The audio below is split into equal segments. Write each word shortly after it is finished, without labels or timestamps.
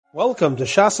Welcome to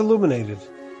Shas Illuminated.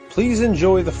 Please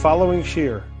enjoy the following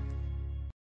shir.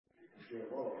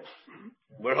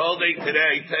 We're holding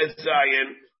today Tez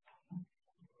Zion,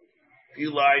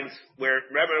 few lines where,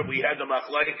 remember, we had the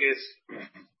machlokes.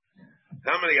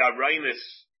 How many arainis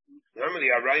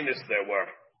there were?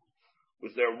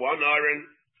 Was there one Aaron,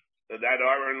 and that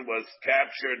Aaron was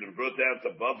captured and brought down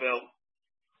to Babel,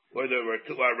 or there were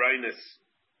two arainis?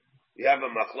 You have a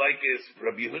machlokes,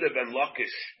 Rabbi Yehuda ben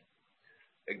Lakish,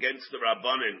 against the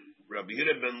Rabbanin. Rabbi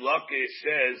Yehuda ben Lakish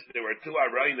says there were two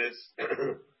arainis.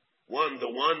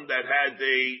 The one that had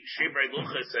the Shivrei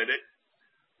Luchas in it.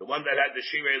 The one that had the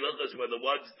Shivrei Luchas were the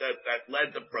ones that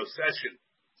led the procession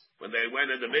when they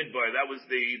went in the Midbar. That was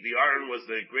the Aaron was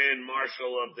the grand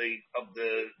marshal of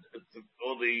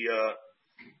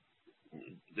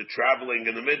the traveling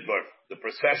in the Midbar, the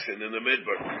procession in the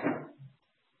Midbar.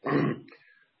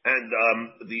 And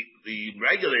the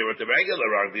regular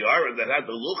Aaron, the Aaron that had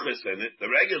the Luchas in it, the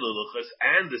regular Luchas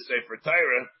and the Sefer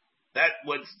Torah, that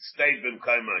would stay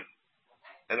b'mkaimai.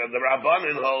 And the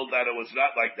Rabbanin hold that it was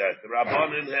not like that. The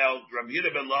Rabbanin held, Rabbi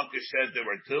Yehuda ben Lakish said there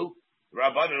were two. The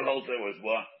Rabbanin holds there was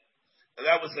one. And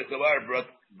that was the Gemara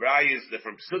brought Brayas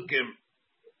from Sukkim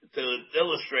to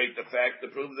illustrate the fact,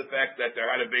 to prove the fact that there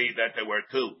were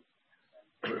two.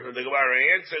 The Gemara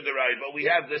answered the right, but we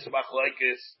have this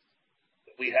machlokes.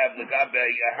 We have the Gabe,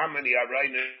 how many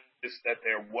arainis that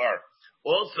there were.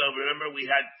 Also, remember, we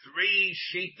had three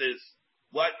shitas.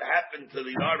 What happened to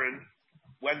the Aaron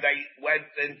when they went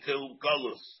into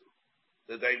Golus?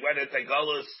 They went into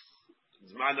Golus,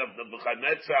 Zman of the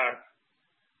Nebuchadnezzar,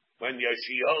 when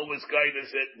Yoshiyahu was guiding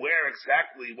it. Where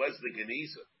exactly was the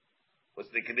Geniza? Was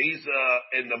the Geniza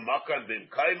in the Makan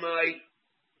Bimkaimai?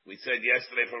 We said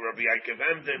yesterday from Rabbi Yaakov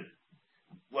Emden.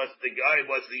 Was the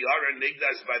Aaron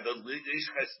Nigdas by the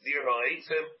Lishchas Dir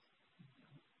Ha'etzim?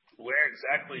 Where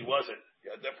exactly was it?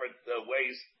 Different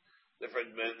ways,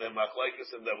 different machlokes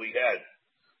that we had.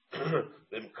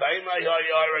 The Kaimai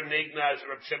Aaron Nigdas,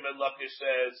 Reb Shimon Lakish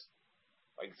says,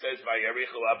 like it says by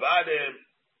Yerichu Abadim,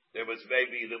 there was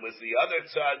the other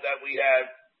side that we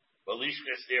had. The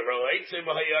Lishchas Dir Ha'etzim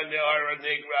Aaron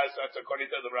Nigdas. That's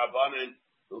according to the Rabbanin,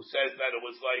 who says that it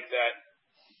was like that.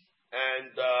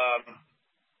 And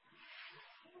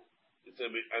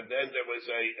then there was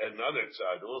another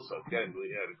side also. Again, we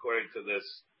had, according to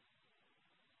this,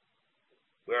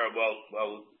 where,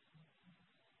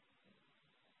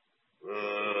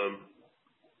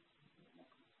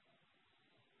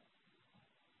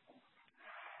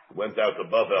 went down to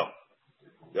Babel.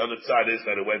 The other side is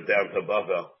that it went down to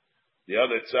Babel. The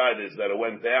other side is that it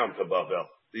went down to Babel.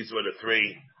 These were the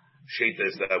three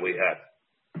shitas that we had.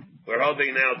 We're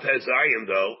holding now Tez Zion,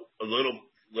 though, a little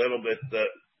bit,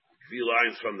 few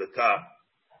lines from the top.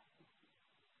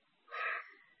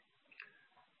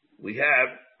 We have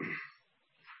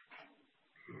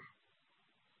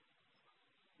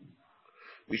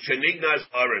Mishanignas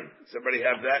Aaron. Somebody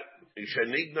have that?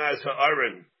 Mishanignas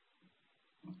Aaron.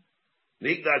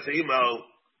 Nignas Imo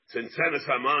Sinsenas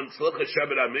Haman Slucha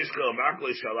Shabbat Mishka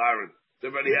Makli Shal Aaron.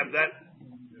 Somebody have that?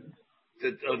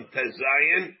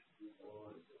 Tezayin.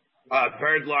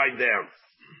 Third line down.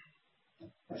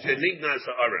 Shenignas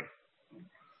Aaron.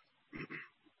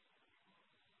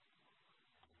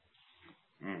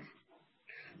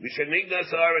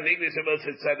 Mishanignas Aaron Nignas Haman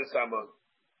Sinsenas Haman.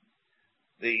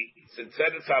 The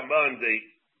Sinsenas Haman, the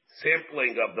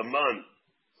sampling of the man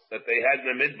that they had in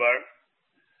the Midbar,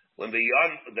 when the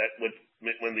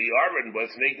Aaron was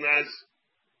Nignas,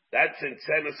 that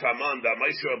Sinsenas Haman that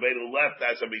Moshe Rabbeinu left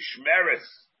as a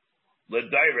Mishmeres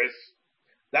Ledairis,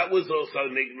 that was also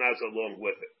Nignas along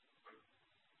with it.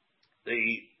 The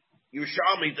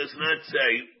Yerushalmi does not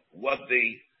say what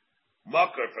the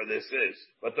makar for this is,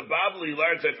 but the Babli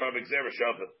learns it from Exever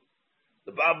Shavah.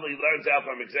 The Babli learns out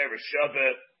from Exever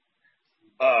Shavah,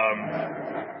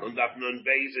 on Daf Nun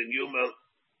Beis and Yuma.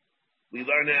 We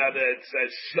learn how that it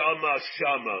says Shama.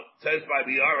 It says by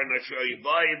the Aaron Asher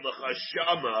Yivayim L'cha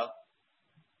Shama,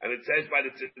 and it says by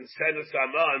the Tzenes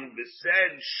Haman,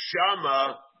 V'sed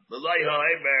Shama L'lai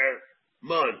Ha'emer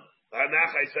Mun.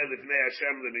 Hanachai said L'fnei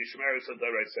Hashem L'mishmeres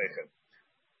L'dorosechem.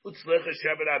 Utzlicha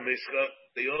Shevet HaMishka.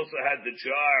 They also had the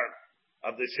jar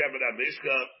of the Shevet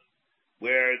HaMishka,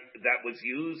 where that was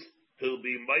used to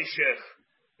be Meshech,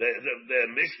 the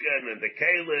Mishkan and the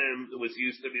Kalim. It was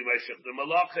used to be Meshech the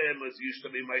Malachim. It was used to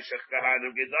be Meshech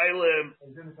Kahanim Gedalim.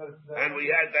 And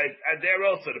we had that, and there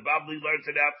also, the Babli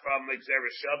learns it out from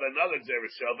Exeris Shavah, another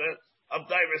Exeris Shavah, of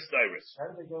Dairis.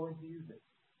 How did they go in to use it?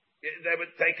 They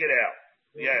would take it out.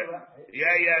 Yeah.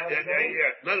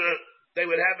 No. They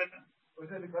would have it. Was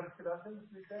it the Kodesh Kodashim?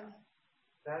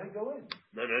 How did it go in?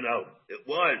 No. It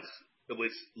was. It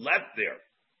was left there.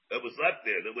 It was left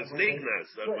there. It was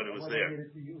nignas when it was there. No.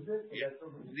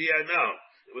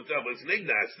 It was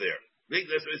nignas there.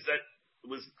 Nignas is that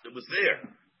it was there.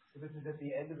 So this is at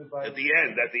the end of the Bible. At the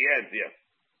end, yeah.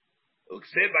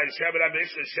 Uksib by Shabbat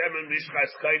Mishka Shemin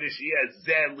Mishkas Kaidish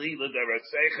Zeh Lila the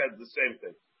Rasecha, the same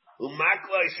thing.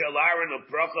 Umakla Shalarin of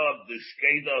Bracha of the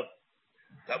Shkeda,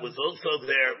 that was also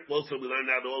there. Also, we learned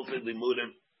that also in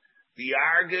Limudim. The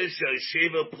Argish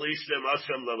Shiva Plishtim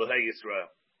Hashem Lavahei Yisrael.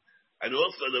 And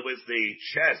also there was the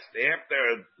chest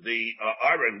after the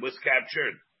Aaron was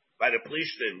captured by the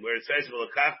Plishtim, where it says,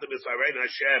 V'lakachta b'sarein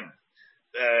Hashem,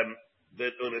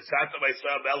 that Unesata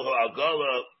V'yisrael Elho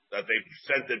Algola, that they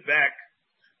sent it back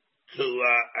to,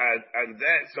 and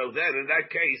then, so then in that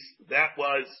case, that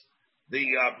was the,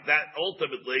 that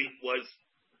ultimately was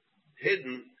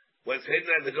hidden,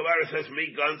 and the Gemara says,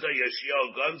 Mi Gonza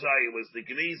Yoshiyahu. Gonza, it was the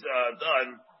Geniza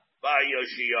done by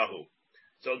Yoshiyahu.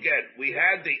 So again, we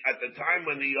had at the time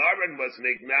when the Aaron was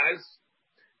Nignaz,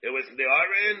 it was the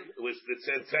Aaron, it was the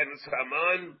Tzetzens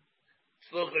Haman,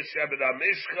 Slucha Shabbat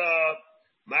HaMishcha,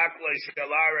 Makla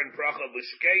Shekalar and Pracha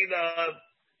B'Shkeda,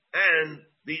 and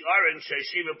the Aaron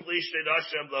Sheshiva Plishtin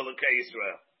Hashem Lalakei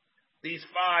Yisrael. These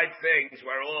 5 things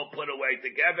were all put away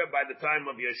together by the time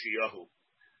of Yoshiyahu.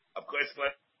 Of course,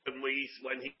 when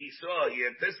he saw, he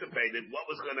anticipated what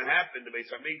was going to happen. The Beis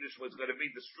Hamikdash was going to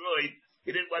be destroyed. He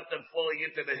didn't want them falling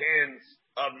into the hands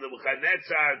of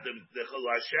Nebuchadnezzar, the Chil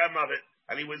Hashem of it,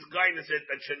 and he was guiding it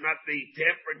that should not be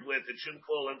tampered with. It shouldn't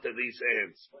fall into these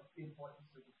hands. What's the importance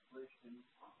of the Plishtim?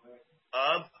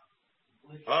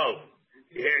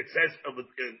 Here it says,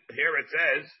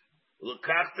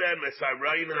 L'kachtem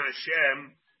esarayin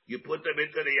Hashem, you put them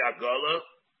into the Agola,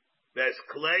 Ves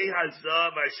klei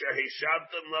hazav asher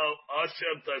hishavtem lo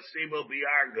oshem tasimu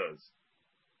biargos.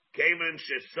 Kamen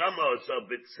shesamos of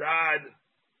bitzad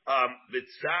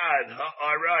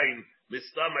ha'arayin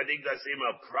mistam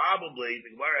adigdasima. Probably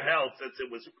the Gemara held, since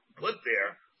it was put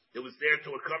there, it was there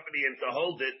to accompany and to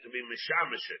hold it, to be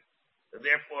mishamishit. And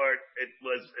therefore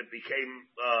it became,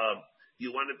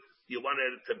 you wanted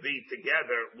it to be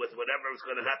together with whatever was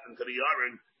going to happen to the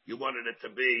Aron. You wanted it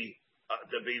to be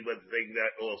with the thing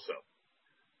that also.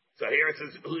 So here it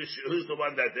says, who's the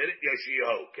one that did it?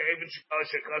 Yoshiyahu.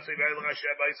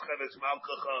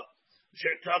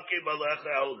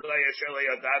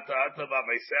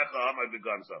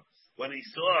 When he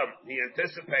saw, he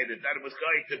anticipated that it was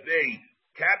going to be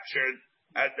captured,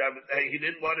 and he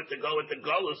didn't want it to go into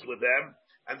Golus with them,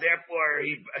 and therefore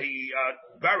he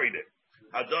buried it.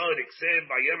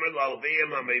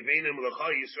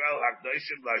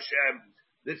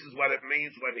 This is what it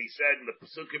means when he said in the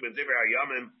Pesukim and Divrei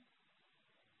Hayamim,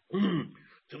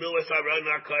 Tenuas Aron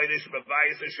HaKodesh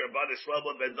B'vayis Shabbat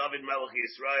Shlomo Ben David Melech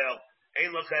Yisrael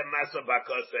Ein Lochem Masa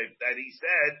Bakosef, that he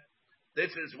said,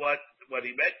 this is what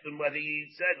he meant and what he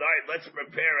said, all right, let's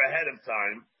prepare ahead of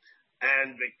time.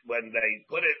 And when they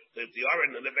put it, the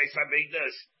Aron in the Beis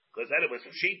Hamikdash, because then it was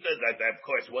Shita, that of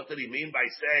course, what did he mean by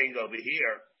saying over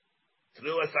here?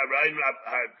 Tenuas Aron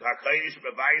HaKodesh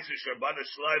B'vayis Shabbat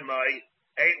Shlomo.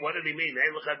 What did he mean?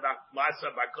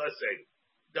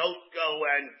 Don't go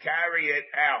and carry it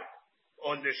out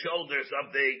on the shoulders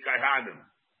of the Kohanim.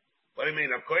 What do you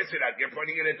mean? Of course you're not. You're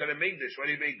putting it into the Mikdash. What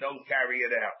do you mean, don't carry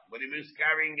it out? What do you mean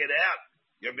carrying it out?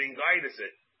 You're being guided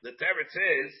it. The teretz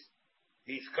is,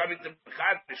 he's coming to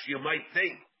Mekadosh. You might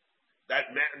think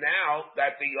that now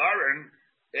that the Aron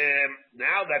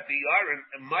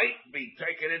might be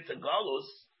taken into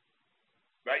Golus,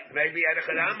 right? Maybe at a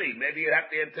Chanami. Maybe you have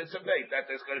to anticipate that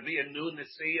there's going to be a new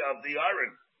Nasi of the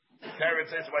Aron. Terence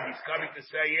says what he's coming to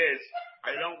say is,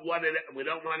 we don't want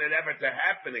it ever to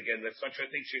happen again, that such a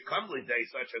thing should come day,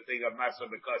 such a thing of Masa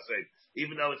B'Kosei,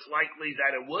 even though it's likely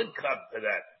that it would come to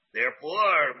that.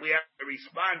 Therefore, we have to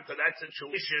respond to that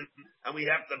situation, and we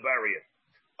have to bury it.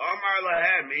 Omar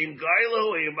Lahem, Im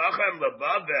Gailu, Imachem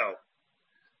Lebavel.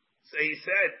 So he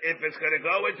said, if it's going to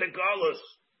go into Golus,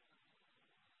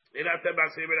 it's going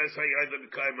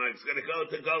to go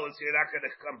into Golus, you're not going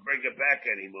to come bring it back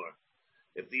anymore.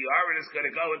 If the Aron is going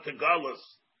to go into Golus,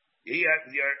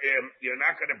 you're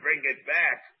not going to bring it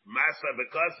back. Masa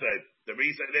B'Kosei. The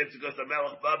reason is because the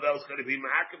Melech Babel is going to be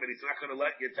Ma'akim, and he's not going to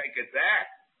let you take it back.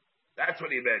 That's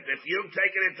what he meant. If you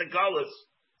take it into Golus,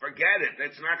 forget it.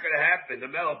 It's not going to happen.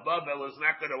 The Melech Babel is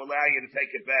not going to allow you to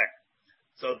take it back.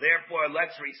 So therefore,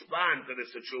 let's respond to the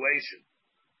situation.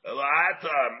 Let's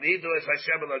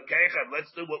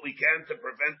do what we can to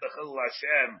prevent the Chil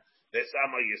Hashem, the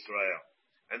Sama Yisrael.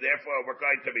 And therefore, we're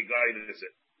going to be guided.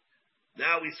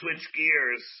 Now we switch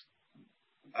gears,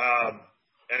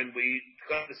 and we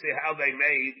come to see how they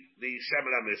made the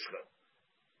Shemin HaMishcha.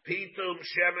 Pitum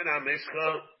Shemin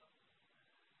HaMishcha.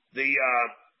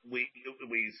 We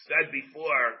said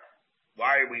before,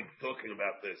 why are we talking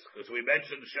about this? Because we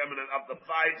mentioned Shemin of the 5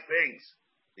 things.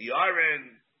 The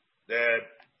Aaron, the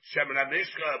Shemin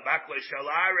HaMishcha, Baklei Shel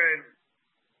Aaron,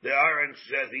 the Aaron,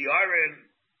 since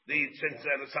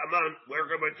the Saman,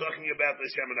 we're talking about the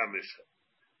Shemin HaMishcha.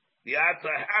 The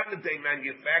Ata, how did they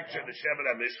manufacture the Shemin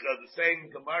HaMishcha? The same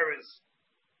Gemaras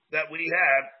that we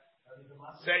have,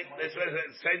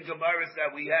 same Gemaras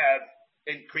that we have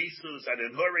in Krisus and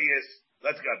in Hurrius.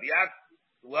 Let's go.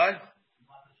 What?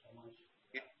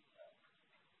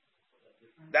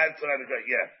 That's not good.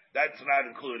 Yeah, that's not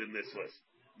included in this list.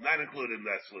 Not included in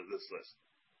this list.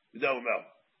 We don't know.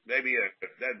 Maybe,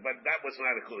 but that was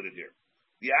not included here.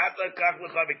 The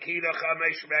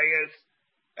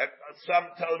sum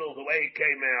total, the way it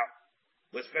came out,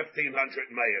 was 1,500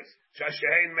 mayas.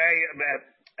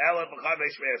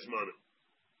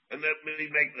 And then we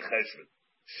make the cheshbon.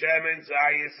 Shemin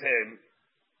Zayis him.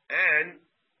 And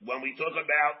when we talk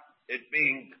about it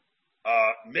being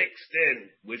mixed in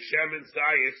with Shemin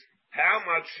Zayis, how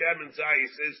much Shemin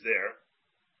Zayis is there?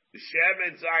 The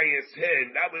Shemin Zayis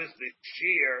hin, that was the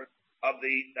shear of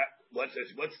the, what's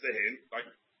the hin? Like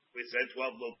we said,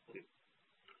 12 locusts.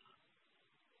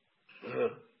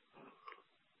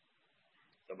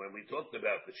 So when we talked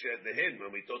about the hin,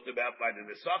 when we talked about by the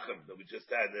Nesachim that we just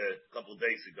had a couple of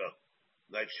days ago,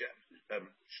 like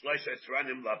Shlosh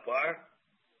Esranim Lapar,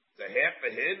 it's a half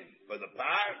a hin for the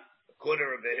par, a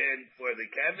quarter of a hin for the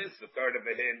chemist, a third of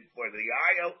a hin for the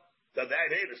aisle. So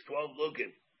that hin is 12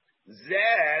 lukim.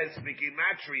 Zez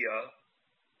Bikimatria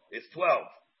is 12.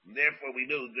 And therefore we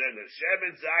knew then the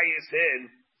Shemin Zayis hin,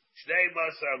 Shnei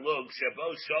Masar Lug,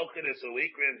 Shabo Shulchan is a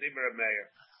week and Dimmer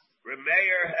Meir.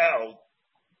 Remeir held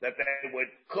that they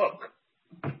would cook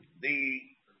the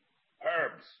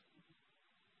herbs,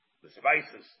 the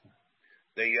spices,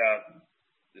 they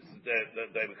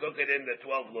would cook it in the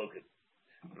 12 lukim.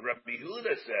 Rabbi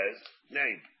Yehuda says,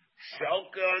 name,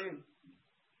 Shulchan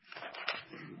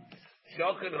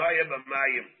Hayab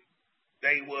Amayim.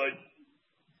 They would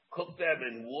cook them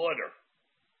in water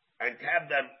and have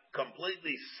them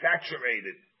completely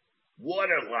saturated,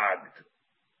 waterlogged.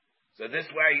 So this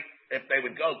way, if they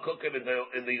would go cook it in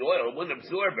the oil, it wouldn't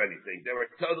absorb anything. They were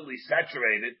totally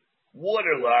saturated,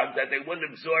 waterlogged, that they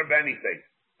wouldn't absorb anything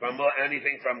from the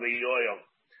oil.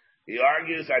 He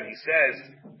argues and he says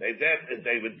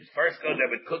they would first go, they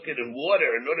would cook it in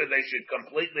water in order they should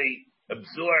completely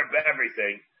absorb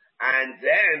everything. And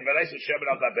then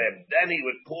he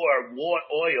would pour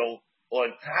oil on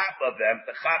top of them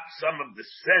to chop some of the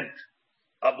scent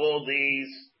of all these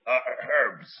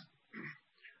herbs.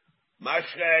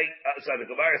 So the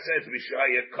Gemara says,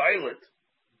 Vishaya Kailit,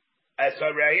 as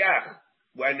a reyach,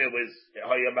 when it was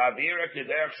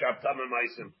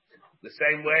the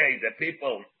same way that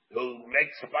people who make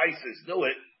spices do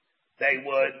it, they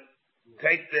would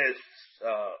take this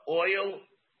oil,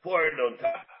 pour it on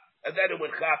top, and then it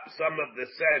would chop some of the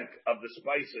scent of the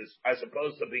spices as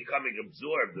opposed to becoming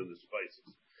absorbed in the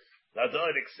spices. Now, though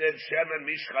it extends Shemen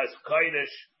Mishchas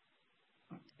Kodesh,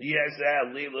 he has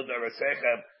Lila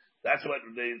Darasechem. That's what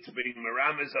it's being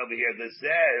Meramis over here. The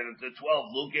Zeh, the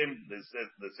 12 Lugim, the Zeh,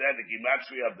 the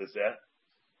Gematria of the Zeh,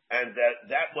 and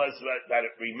that was that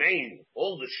it remained,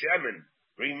 all the Shemen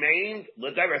remained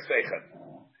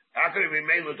L'Darasechem. How could it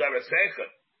remain L'Darasechem?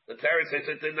 The Torah says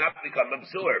it did not become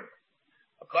absorbed.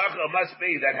 A kachel must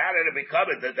be that how did it become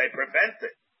it? That they prevent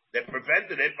it. They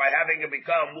prevented it by having it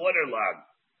become waterlogged.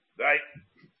 Right?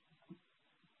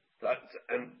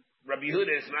 And Rabbi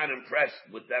Yehuda is not impressed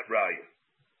with that raya.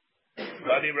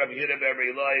 Rabbi Yehuda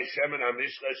Be'Reloi, Shemin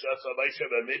HaMishcha, Shasa Leisha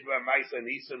B'Midbar, Maisa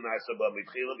Nisim, Nasaba,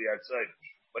 Mitchila B'Yatzai.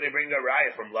 But they bring a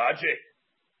raya from logic.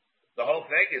 The whole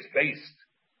thing is based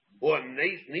on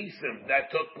Nisim that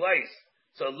took place.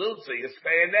 So Lutzi is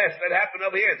Fayanes, that happened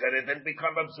over here, that it didn't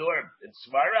become absorbed. In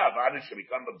Svarav, it should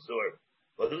become absorbed.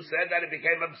 But who said that it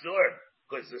became absorbed?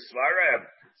 Because the Svarav,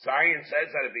 science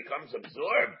says that it becomes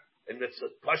absorbed. And it's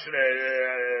a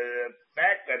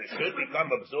fact that it should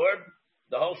become absorbed.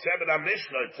 The whole Shemin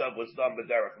HaMishcha itself was done by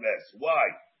Derech Nes.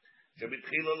 Why?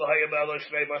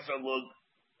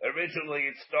 Originally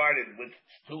it started with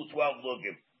 212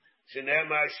 lugim.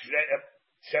 Shenema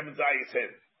Shemin Zayis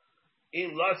hin.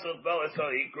 In Lasov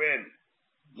Belasal Ikrin,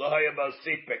 Lohayabal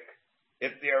Sipik.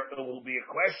 If there will be a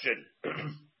question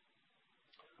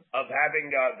of having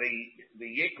the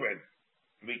Yikrin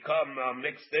become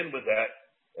mixed in with that,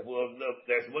 there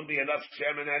wouldn't be enough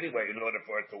Shemin anyway in order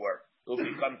for it to work. It will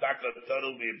become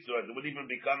totally absorbed. It wouldn't even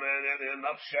become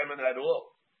enough Shemin at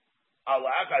all.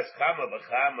 Alakas Kama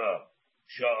B'chama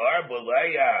Sha'ar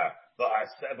B'leya Look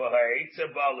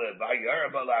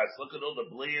at all the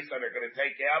bleas that are going to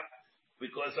take out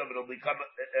because of it'll become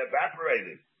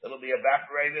evaporated. It'll be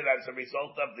evaporated as a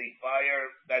result of the fire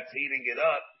that's heating it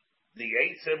up. The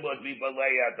eitzim would be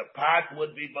balaya, the pot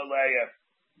would be balaya.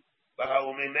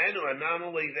 And not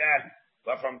only that,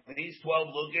 but from these 12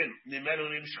 lugin,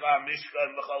 nimenu nimshcha mishkan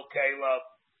v'chol keilav.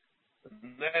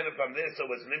 Then from this it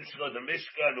was nimshcha the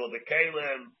mishkan or the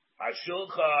kelim,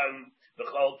 hashulchan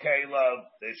v'chol keilav,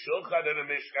 the shulchan and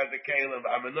the mishkan the kelim,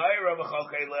 hamenayra v'chol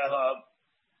keilav.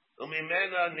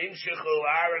 Umimena nimshechu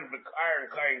Aaron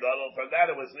v'Aaron kain gadol. From that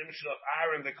it was nimshcha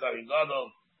Aaron the kain gadol.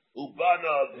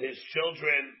 Ubanav, his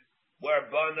children were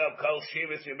banav kol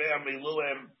shivas yimei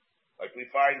miluim. Like we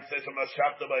find says from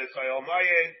Ashapta by Yisrael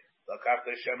Mayeh, Lakach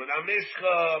the Shemin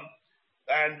HaMishcha,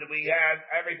 and we had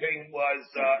everything was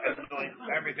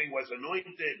anointed,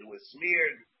 it was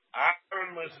smeared.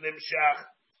 Aaron was nimshach.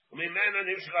 Mimena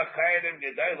nimshach chayadim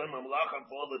gedailim amlacham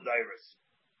for all the divers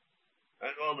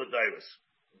and all the divers.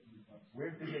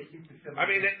 Where did they keep the Shemin? I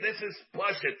mean, this is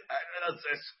plushit. I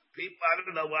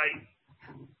don't know why.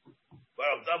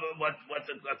 Well,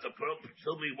 what's the problem?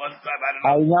 Tell me one time.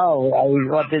 I don't know.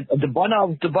 The bun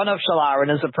of Shalaron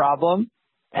is a problem,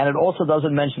 and it also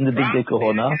doesn't mention the big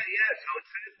Kahuna. Yeah. So it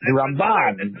says the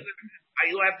Ramban.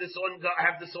 You have this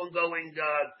ongoing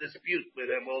dispute with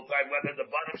him all the time whether the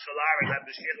bun of Shalaron and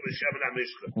the Shech was Shemin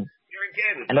HaMishka. You're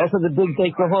again. And also the big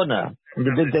Kahuna,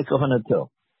 the big Kahuna too.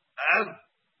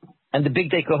 And the big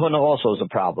Kahuna also is a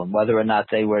problem, whether or not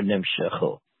they were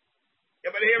Nimshechu. Yeah,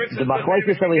 but here it says the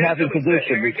machlokes that we have in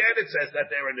Kedusha. Again, it says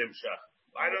that they were nimshach.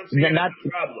 I don't see any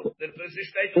problem.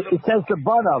 It says the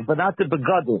banav, but not the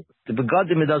begadim. The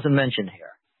begadim it doesn't mention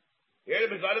here. Yeah,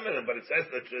 the begadim in it, but it says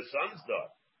that the sons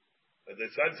died. But the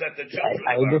sons that the children.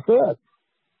 I understand.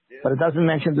 Yeah. But it doesn't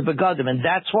mention the begadim, and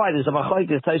that's why there's a machlokes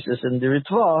in the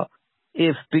Ritva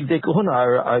if big dekahuna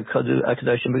are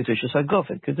kedushim b'kedushas haguf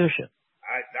in Kedusha.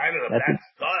 I don't know if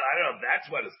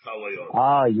that's what it's totally on.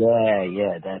 Oh,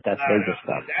 yeah, that's major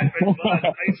stuff. That's been fun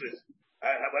places.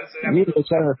 You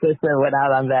went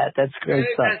out on that. That's great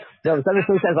stuff. No, Sunday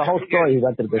has a whole story. He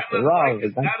went to the Bishop. Wrong.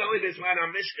 Not only this man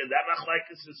on Michigan, that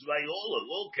machlekes is by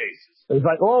all cases. It's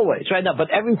like always, right now.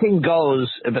 But everything goes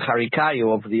in the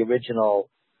Charikayu of the original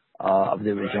Mashiach.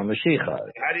 How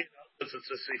do you know this? It's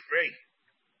a free.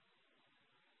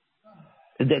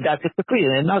 That's a decree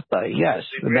in Nasa, yes.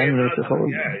 It's a free in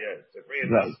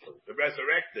Nasa. The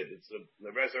resurrected. It's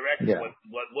the resurrected. Yeah.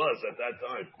 What was at that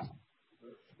time.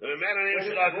 Where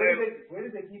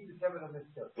did they keep the Shemin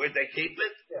HaMishka? Where'd they keep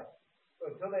it? Yeah.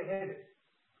 Until they hid it.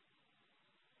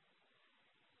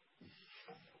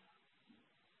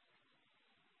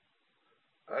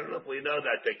 I don't know if we know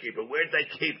that they keep it. Where'd they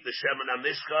keep the Shemin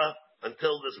HaMishka?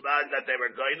 Until this man that they were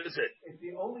going, is it? It's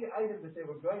the only item that they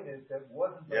were going to that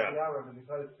wasn't the Aram,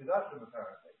 because it's Kedashim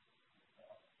apparently.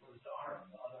 What was the Aram?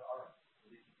 The other Aram.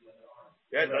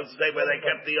 Yeah, it doesn't say where they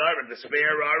kept the Aram. The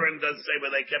spare Aram doesn't say where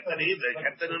they kept it either. They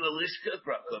kept it in a Lishka.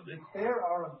 The spare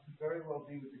Aram could very well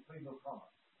be with the Klingel Kama,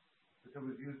 which it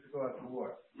was used to go out to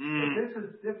war. But this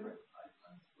is different.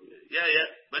 Yeah,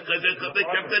 because they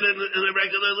kept it in a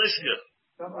regular Lishka.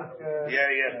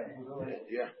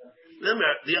 Yeah. Remember,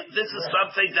 this is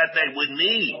something that they would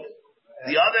need.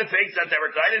 The other things that they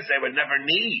were guided, they would never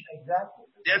need. Exactly.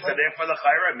 Yes, and therefore the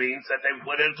chayra means that they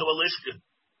put it into a lishka.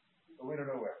 But we don't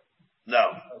know where.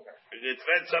 No. Okay. It's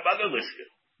fed some other lishka.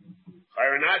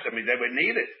 Chayra not. I mean, they would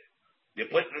need it.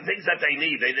 You put the things that they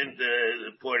need, they didn't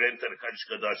pour it into the Kodesh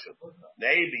Kodashim.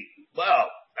 Maybe. Well,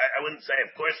 I wouldn't say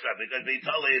of course not, because they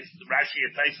told you it's Rashi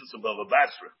and Taisus above a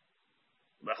Basra.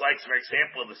 But like, for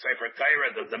example, the Sefer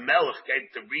Torah, the Melech came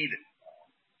to read it.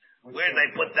 Where did they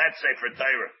put that Sefer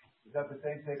Torah? Is that the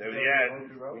same Sefer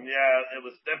Torah? Yeah, it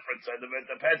was different. So it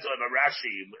depends on a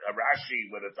Rashi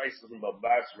with a Taisus above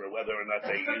Basra, whether or not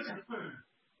they use it.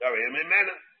 Sorry, I mean, man,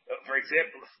 for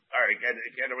example, alright, get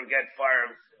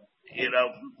far,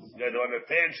 go on a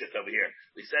tangent over here.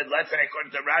 We said, let's say,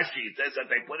 according to Rashi, it says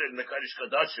that they put it in the Kodesh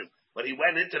Kodashim. When he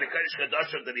went into the Kodesh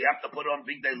Kodashim, did he have to put on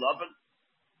Big Day Lovin?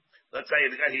 Let's say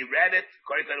he read it,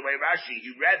 according to the way Rashi,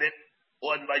 he read it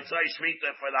on Maitzai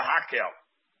Shmita for the Hakel.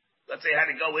 Let's say he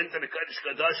had to go into the Kodesh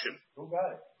Kodashim. Who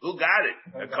got it? Who got it?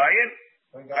 A Kayan?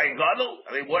 Kayan Gadol?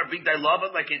 I mean, wore Big Day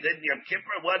Lovin like he did in Yom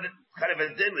Kippur? What kind of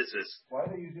a din is this? Why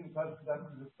are they using Kodesh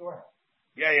Kodashim as a storehouse?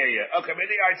 Yeah. Okay,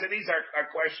 but all right, so these are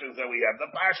questions that we have.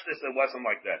 The Pashtus, it wasn't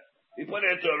like that. He put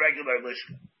it into a regular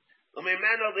lishka. There's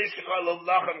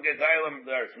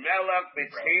Melech,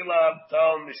 B'tchila,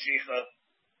 Tom, Meshicha.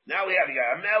 Now we have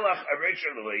a Melech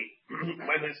originally,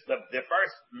 when it's the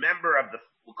first member of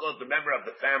we'll call it the member of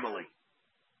the family.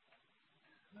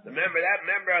 that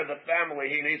member of the family,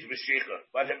 he needs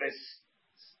Mashiach. But if his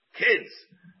kids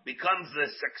becomes the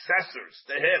successors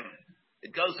to him,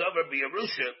 it goes over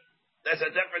B'Yerusha. There's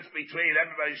a difference between,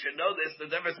 everybody should know this, the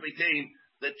difference between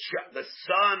the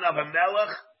son of a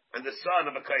melech and the son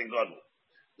of a kohen gadol.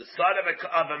 The son of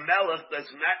a melech does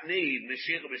not need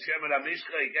Mashiach b'shem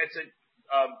Mishcha. He gets it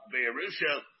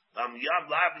B'Yerusha.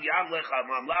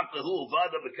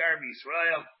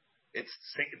 It's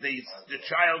the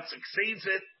child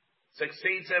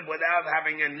succeeds him without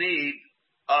having a need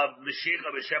of Mashiach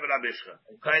b'shem Mishcha.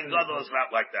 Kohen gadol is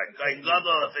not like that. Kohen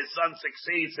gadol, if his son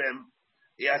succeeds him,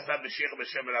 he has to have Mashiach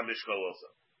b'shem Mishcha also.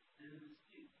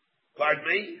 Pardon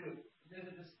me?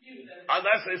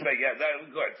 Unless they say, yeah,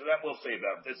 good. So that we'll see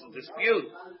about. This is a dispute.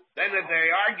 Then if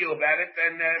they argue about it,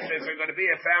 then if there's going to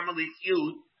be a family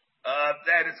feud,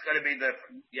 then it's going to be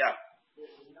different. Yeah.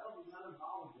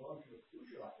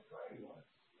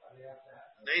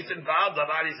 He's involved.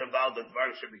 Avadi's involved in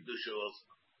Dvar Shebikdusha also.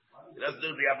 He doesn't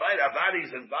do the Avad.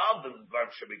 Avadi's involved in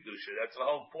Dvar Shebikdusha. That's the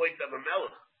whole point of a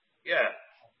melech. Yeah.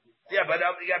 Yeah, but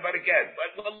again,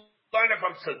 we'll learn it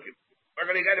from Sukkim. We're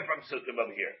going to get it from Sukkim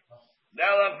over here.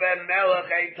 Melech ben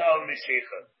Melech Eitol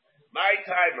Mishicha. My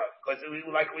timer, because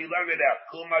like we learned it out.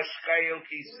 Kumashkayu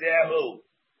Kisehu.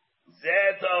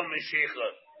 Zetol Mishicha.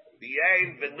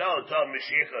 V'yein v'no Tol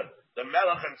Mishicha. The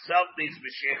Melech himself needs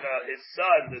Mishicha. His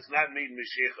son does not need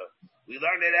Mishicha. We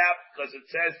learned it out because it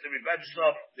says to Rebbe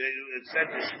Shlom, it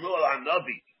said to Shmuel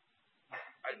HaNavi.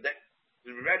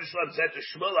 Rebbe Shlom said to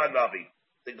Shmuel HaNavi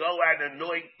to go and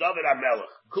anoint David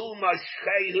HaMelech.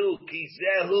 Kumashkayu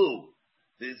Kisehu.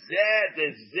 The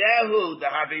Zehu, the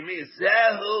Havimiyu.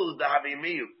 Zehu, the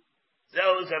Havimiyu.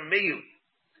 Zehu is a miyu.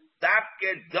 Dafke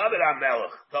David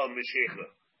HaMelech told Mashiach.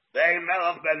 Bein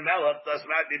Melech ben Melech does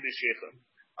not need Mashiach.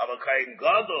 Aber kein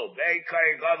Gadol, bein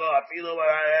kein Gadol, afilu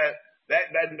ben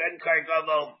kein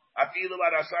Gadol, afilu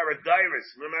asara dairis.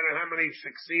 No matter how many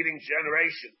succeeding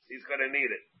generations, he's going to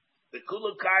need it. The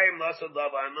Kulukayim Lasad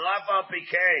Lava, and Lava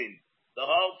became the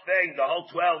whole thing, the whole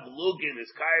 12 Lugin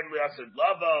is Kayim Lasad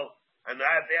Lava. And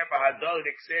that therefore Hadod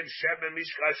extends Shema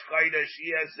Mishkash Chayda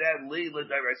Shiazen Li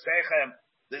L'Dairesechem.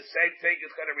 The same thing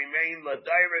is going to remain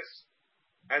L'Dairis.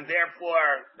 And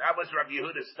therefore, that was Rabbi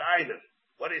Yehuda Steiner.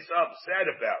 What he's so upset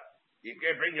about. You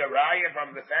can bring a raya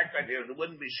from the fact that there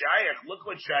wouldn't be Shaykh. Look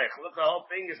what Shaykh. Look, the whole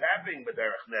thing is happening with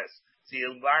Derech Nes. See,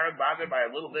 you're bothered by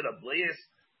a little bit of blias,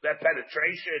 that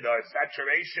penetration or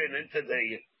saturation into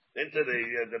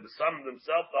the sum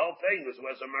themselves. The whole thing was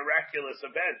a miraculous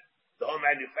event. The whole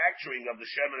manufacturing of the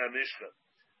Shemin HaMishka.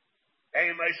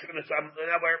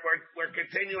 Now we're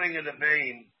continuing in the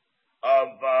vein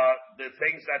of the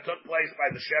things that took place by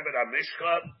the Shemin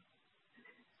HaMishka.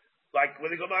 Like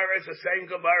with the Gemara, it's the same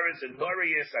Gemara as in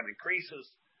Horius and in Krisus.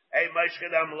 By the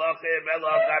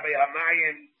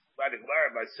Gemara,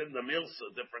 by Simna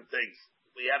Milsa, different things.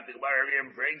 We have the Gemara here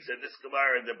brings, and this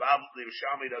Gemara, the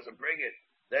Yerushalmi doesn't bring it.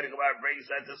 Then the Gemara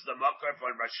brings that this is the makar for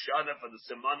Rosh Hashanah, for the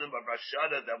Simanim of Rosh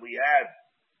Hashanah that we have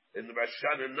in the Rosh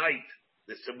Hashanah night,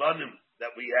 the Simanim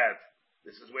that we have.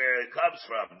 This is where it comes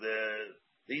from.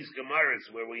 These Gemaras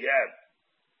where we have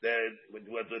the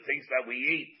things that we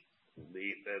eat. We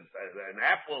eat an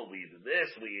apple, we eat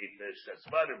this, we eat the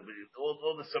Simanim,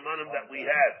 all the Simanim that we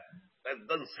have. That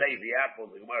doesn't say the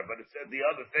apple, the Gemara, but it said the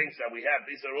other things that we have.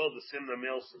 These are all the Simna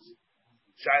Milsas.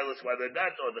 Shilas, whether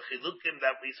not, or the Chilukim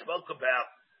that we spoke about.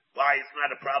 Why it's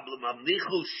not a problem of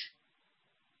nichush?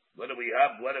 What do we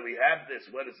have? What do we have this?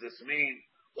 What does this mean?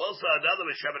 Also, another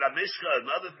Shemin HaMishka,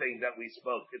 another thing that we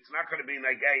spoke. It's not going to be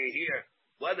Nagaya here.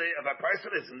 Whether if a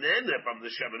person is nene from the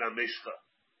Shemin HaMishka,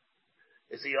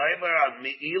 is he over on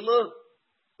Me'ila?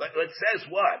 But it says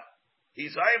what?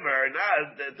 He's over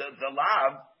now the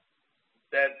lav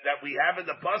that we have in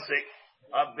the pasuk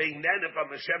of being nene from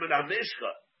the Shemin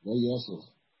HaMishka. Lo Yasuch.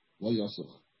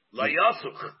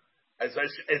 Does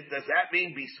that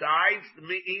mean besides the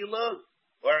Me'ila?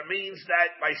 Or it means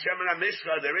that by Shemin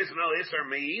HaMishka there is no Isser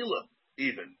Me'ila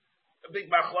even. A big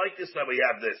machlokes that we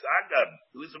have this. Agab,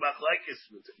 who's a machlokes?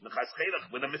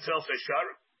 With a mitzvah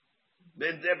Sesharim.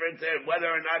 Been different there, whether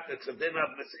or not it's a din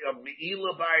of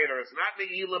Me'ila by it or it's not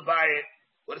Me'ila by it.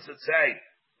 What does it say?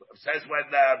 It says when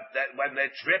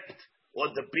they're tripped or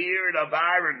the beard of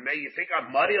Aaron, may you think of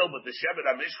Mariel with the Shemin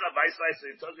HaMishka, Vaisai, so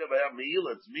you're talking about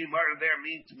Me'ila. It's Mimar there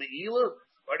means Me'ila?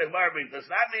 Or the Gemara means, does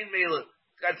that mean Me'ila?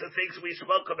 That's the things we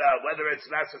spoke about, whether it's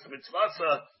Nasus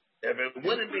Mitzvasa, if it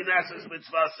wouldn't be Nasus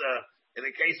Mitzvasa, in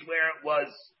a case where it was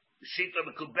Shita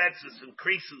Mekubetzis and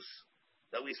Krisus,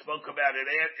 that we spoke about, it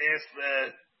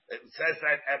says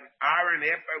that Aaron,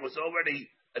 after it was already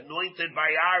anointed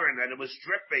by Aaron, and it was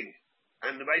dripping,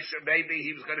 And the Moshe, maybe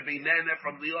he was going to be nana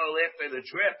from the oil after the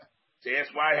trip. So he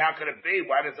asked, why, how could it be?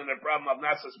 Why doesn't the problem of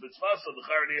Nasas Mitzvah, so the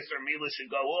Chayr Yisr Mila should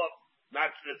go off?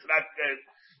 It's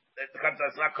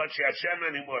not Kodesh Hashem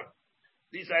anymore.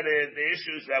 These are the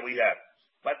issues that we have.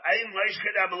 But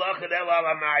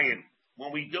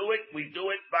when we do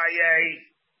it by a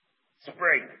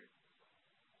spring.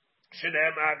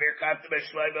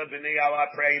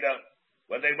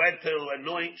 When they went to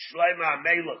anoint Shlomo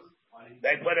Melech,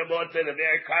 they put him onto the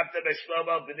very Kapta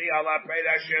B'Shlomo B'nei Allah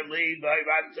Preda Asher Li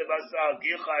B'Yivatzim Asal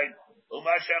Gichayin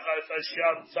Umashach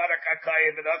Asasham Sadak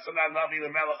HaKayim and Asanan Navi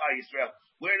L'Melech HaYisrael.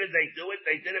 Where did they do it?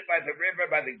 They did it by the river,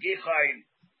 by the Gichayin.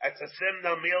 It's a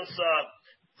Simna Milsa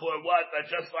for what?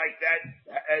 Just like that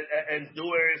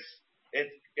endures. It's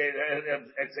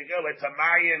a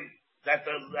Mayan that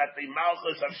the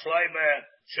Malchus of Shlomo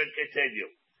should continue.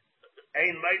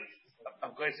 Ain't Mike?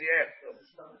 Of course, yeah.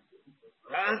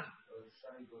 Huh?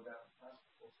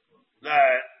 No,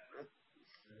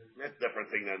 that's a different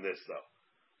thing than this, though.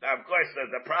 Now, of course,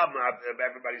 the problem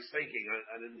everybody's thinking,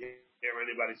 I didn't hear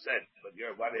anybody said, but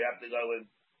why do you have to go and,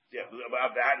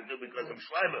 how to do because of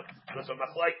Shlomo, because of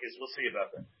Machlokes, we'll see about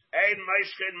that. Ein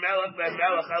Moshkin Melech ben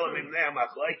Melech Elam Ibnei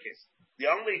Machlokes. The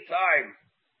only time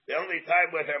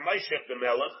where they're Moshech the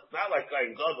Melech, not like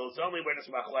Kohen Gadol, it's only when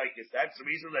it's Machlokes. That's the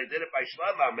reason they did it by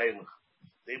Shlomo Melech.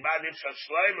 The Imanim Shal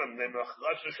Shlomo, the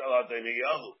Mechlosh Shal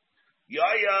Adoniyahu.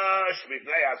 Yayash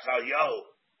B'nei Asalyahu.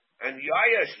 And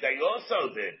Yayash they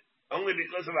also did, only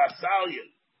because of Asalya.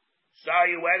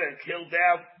 Asalya went and killed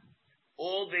out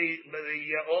all the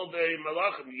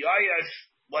Malachim. Yayash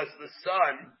was the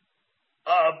son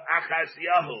of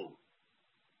Achazyahu,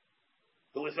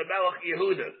 who was the Melech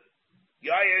Yehuda.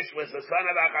 Yayash was the son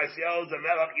of Achazyahu, the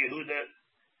Melech Yehuda.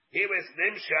 He was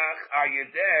Nimshach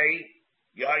Ayedei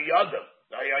Yahayada.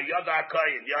 Yahayada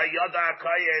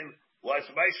HaKayin was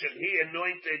Moshe. He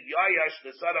anointed Yayash,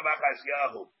 the son of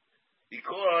Achazyahu.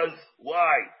 Because,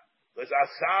 why? Because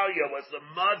Asalya was the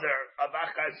mother of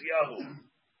Achazyahu.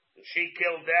 She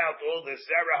killed out all the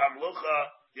Zerah Hamlucha.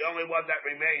 The only one that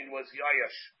remained was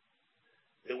Yayash.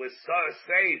 It was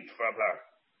saved from her.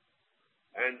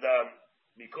 And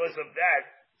because of that,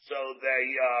 so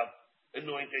they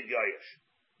anointed Yayash.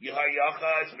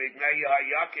 Yehayachas B'nei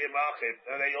Yehoyakim Achim.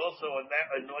 And they also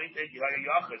anointed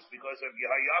Yehayachas because of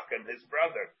Yehoyakim, his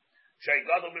brother.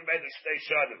 Shegadol Mimenu Shtei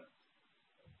Shanim.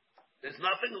 There's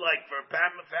nothing like for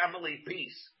family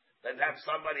peace than have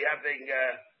somebody having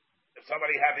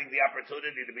the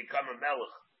opportunity to become a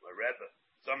melech, a rebbe,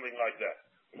 something like that.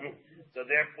 So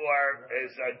therefore,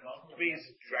 is peace,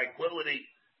 tranquility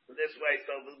in this way.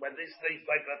 So when these things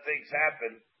like that things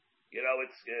happen,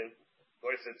 it's of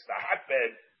course it's the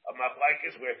hotbed of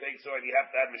machlokes where things are, and you have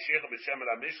to have Mashiach B'Shem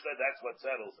and Amishcha. That's what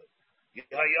settles it.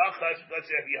 Yehayachas because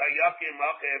of Yehoyakim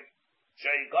Achiv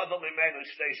Shegadol Mimenu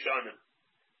Shtei Shanim.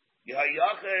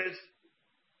 Yehayachas,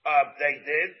 they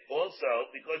did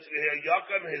also because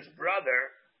Yehoyakim, his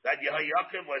brother, that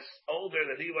Yehoyakim was older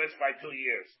than he was by 2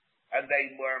 years, and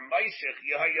they were Moshech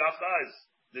Yehoyachas,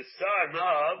 the son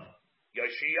of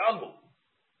Yoshiyahu.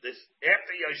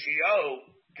 After Yoshiyahu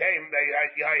came, they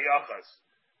had Yehoyachas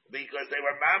because they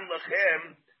were mamlech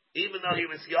him, even though he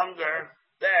was younger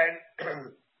than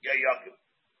Yehoyakim.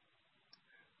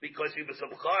 Because he was a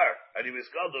bchar and he was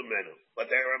gadol menu, but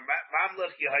they were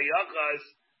mamlech Yehoyachas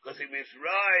because he was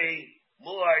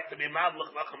more to be mamlech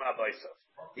Nachum Abaysav.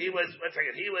 He was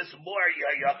more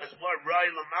Yehoyachas, more Rai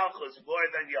Lamalchus, more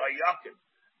than Yehoyakim,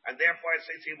 and therefore,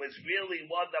 since he was really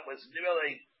one that was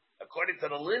really according to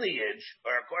the lineage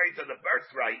or according to the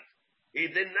birthright, he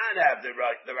did not have the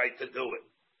right to do it.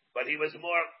 But he was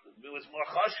more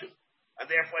chashuv, and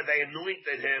therefore they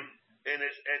anointed him in a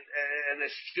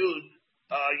shud.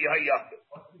 Yehoyakim.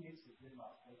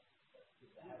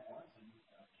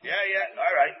 Yeah,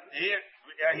 all right.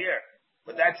 Here.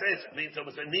 But that's it. It means there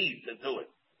was a need to do it.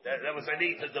 There was a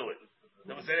need to do it.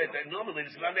 Normally,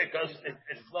 it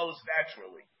flows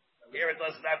naturally. Here it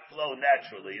does not flow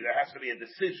naturally. There has to be a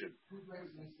decision.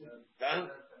 Huh?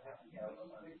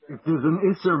 If there's an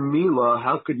Isser Mila,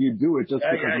 how could you do it just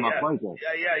because of Machlokes?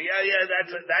 Yeah.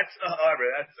 That's the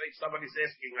harbor. That's like somebody's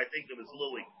asking. I think it was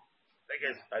Louis.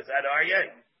 Is that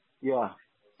Aryeh? Yeah.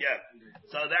 Yeah.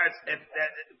 So that's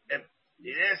if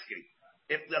you're asking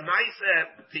if the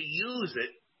Maisa to use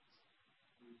it,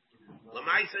 the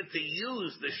Maisa to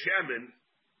use the shemen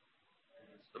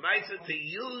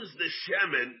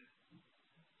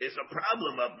is a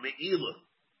problem of Me'ilah.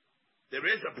 There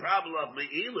is a problem of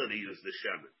Me'ilah to use the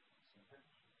shemen.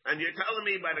 And you're telling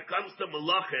me when it comes to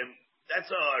Malachim,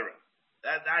 that's a horror.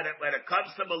 That when it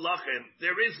comes to Malachim,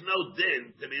 there is no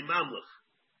din to be mamlech.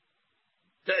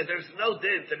 There's no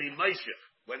din to be Meishich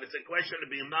when it's a question to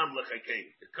be Mamlech a king.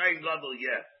 The Kain Gadol,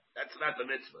 yeah, that's not the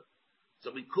mitzvah. So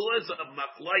because of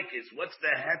Machlaikis, what's the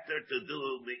heter to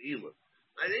do Me'ilah?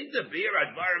 I think the beer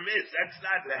at Barim is, that's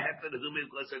not the heter to do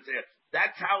Me'ilah.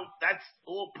 That's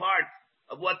all part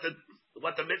of what the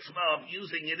mitzvah of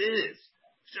using it is.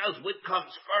 It shows what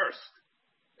comes first.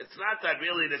 It's not that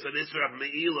really there's an issue of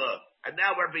Me'ilah, and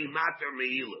now we're being matter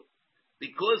Me'ilah.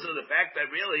 Because of the fact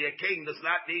that really a king does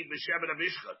not need Meshem and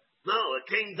Amishcha. No, a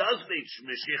king does need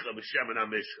Meshicha, Meshem and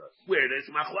Amishcha. Where there's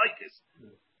Machlaikis.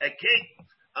 A king,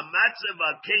 a matzav,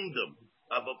 a kingdom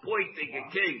of appointing a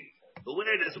king. But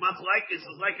where there's Machlaikis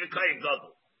is like a Kayin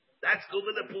Gadol. That's good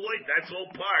with the point. That's all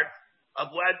part of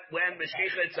when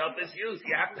Meshicha itself is used.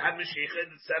 You have to have Meshicha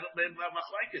and settlement of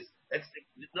Machlaikis.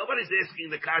 Nobody's asking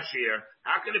the cashier,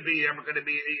 how can it be you're going to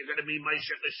be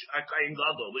Meshicha, a Kayin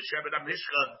Gadol, Meshem and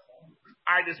Amishcha?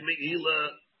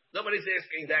 Nobody's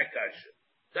asking that kasha.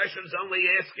 Kasha is only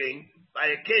asking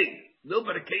by a king. No,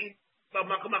 but a king, but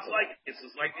Machlaikis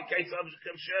is like the case of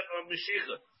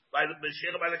Meshicha. By the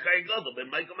Meshicha, by the Kayin Gadol. But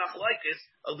Machlaikis,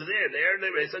 over there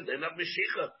is a din of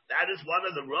Meshicha. That is one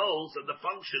of the roles and the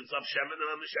functions of Shemin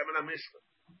and Mishcha.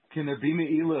 Can it be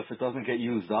Me'ilah if it doesn't get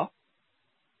used up?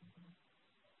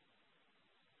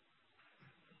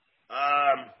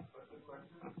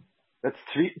 That's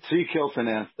three Kilson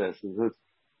asked this.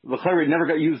 The Chayri never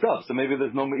got used up, so maybe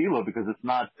there's no Me'ilah because it's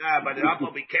not. Yeah, but it's not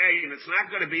going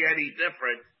to be any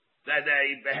different than a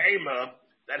behemoth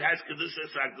that has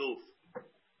Kedushas Aguf.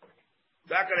 It's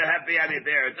not going to be any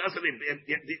there. It doesn't.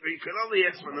 You can only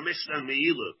ask from the Mishnah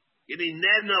Me'ilah. You need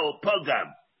Neno Pogam.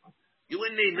 You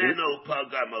wouldn't need Neno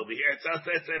Pogam over here. It's a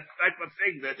type of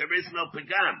thing that there is no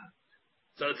Pogam.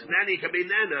 So it's Neni can be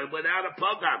Neno without a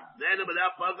Pogam. Neno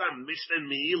without Pogam, Mishnah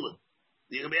Me'ilah.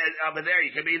 You can be over there,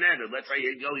 you can be Neno. Let's say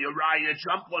you go, you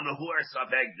jump on a horse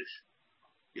of Hegdish.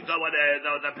 You go on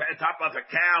the top of a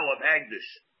cow of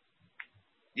Hegdish.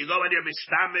 You go in your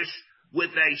Mishtamish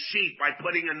with a sheep by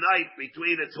putting a knife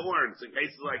between its horns in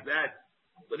cases like that.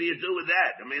 What do you do with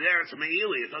that? I mean, there it's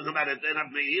Me'ilah. You're talking about a din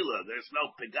of Me'ilah. There's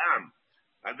no Pegam.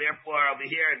 And therefore, over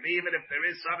here, even if there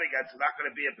is something that's not going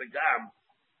to be a Pegam,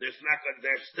 there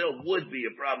still would be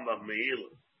a problem of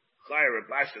Me'ilah. Chayr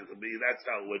and Pashas would be, that's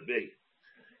how it would be.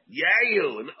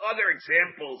 Yahu, and other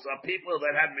examples of people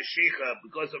that had Meshicha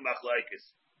because of Machlaikis.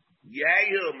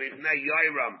 Yahu, Mivnei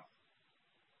Yoram.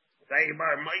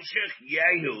 Taibar Moshech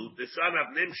Yahu, the son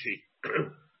of Nimshi,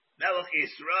 Melech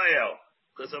Yisrael,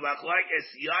 because of Machlaikis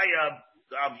Yayab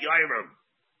of Yoram.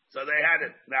 So they had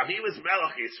it. Now he was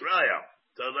Melech Yisrael.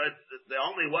 So the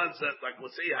only ones that, like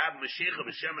we'll see, have Meshicha,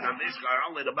 Meshem, and Amishcha are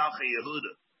only the Balchei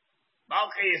Yehuda.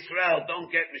 Balchei Yisrael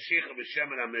don't get Meshicha,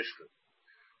 Meshem, and Amishcha.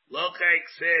 Lokek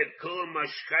said, Kul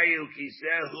Mashkayu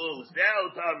Kizehu, Zeu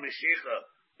to Meshicha,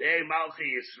 they Malchi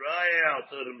Yisrael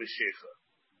to the Meshicha.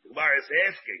 The Gemara is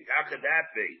asking, how could that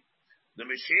be? The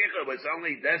Meshicha was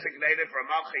only designated for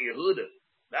Malchi Yehuda.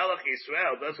 Melech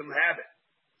Yisrael doesn't have it.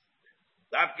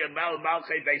 Dafke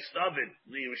Malchi Beistovin,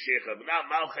 the Meshicha, but not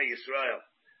Malchi Yisrael.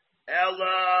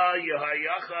 Ella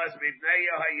Yehayachas Mibnei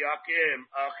Yehayakim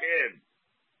Achim.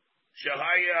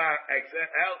 Shaya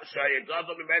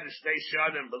Gadol Mimedish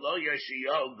Station and below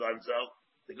Yeshio Gonzo.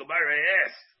 The Gemara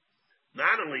asked,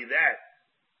 not only that,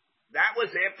 that was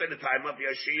after the time of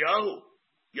Yeshio.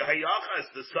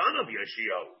 Yehayachas, the son of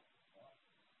Yeshio.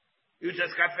 You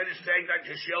just got finished saying that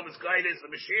Yeshio was guided the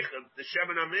Mashiach, the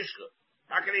Shemin HaMishcha.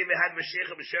 How can he even have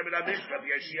Mashiach and Shemin HaMishcha if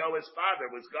Yeshio, his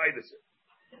father, was guided?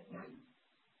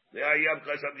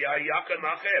 Because of Yehayakim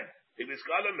Achim. He was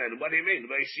Galaman. What do you mean?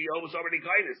 Yeshio was already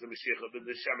guided the Mashiach of the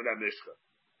Shemin HaMishcha.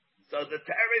 So the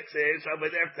teretz is over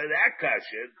there to that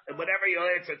kasha, and whatever you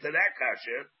answer to that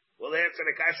kasha, we'll answer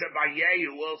the kasha by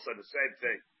Yehu also, the same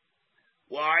thing.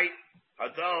 Why?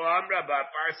 We're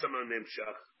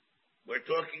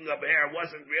talking about here, it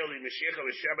wasn't really Mashiach of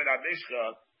Shemin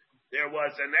HaMishcha. There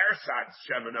was an ersatz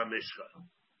Shemin HaMishcha.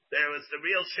 There was the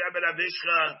real Shemin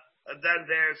HaMishcha, and then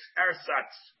there's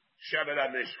ersatz Shemin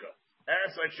HaMishcha.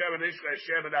 Ersatz Shemin HaMishcha is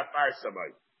Shemin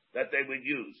HaParsamai that they would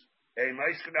use.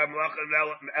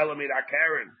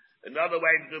 Another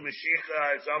way to do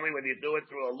Mashiach is only when you do it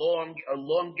through a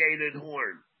elongated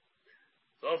horn.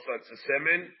 So it's a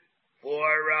siman for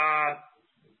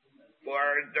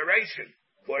duration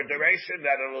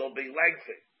that it will be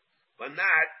lengthy, but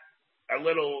not a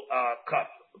little cup.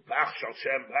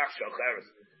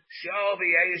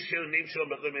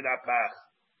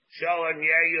 Shel and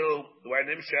Yehu were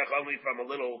nimshach only from a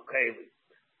little keli.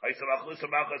 It's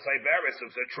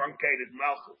a truncated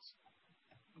malchus.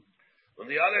 On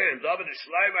the other hand, David the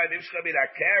Shleima nimshach b'da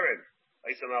karen.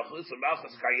 It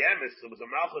was a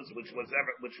malchus which was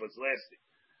lasting.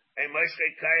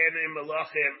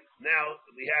 Now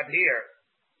we have here,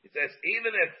 it says,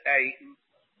 even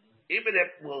if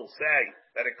we'll say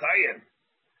that a kayan,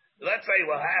 let's say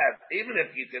we'll have, even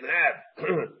if you can have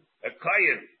a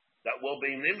kayan that will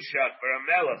be nimshach for a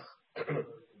melech,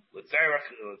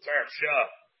 l'tzarech shah,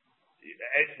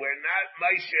 we're not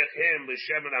meishech him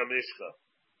b'shemen hamishcha.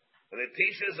 And it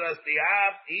teaches us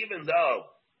even though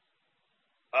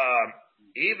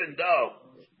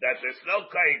that there's no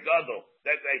kayan gadol,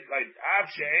 that they av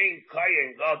she'ein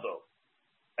kayan gadol,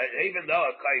 even though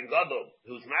a kayan gadol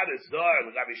who's not his daughter,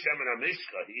 l'gabi shemen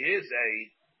hamishcha, he is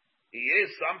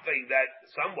something that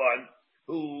someone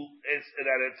who is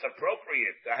that it's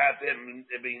appropriate to have him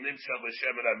be nimshach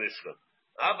b'shemen hamishcha.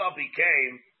 Abba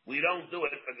became, we don't do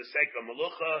it for the sake of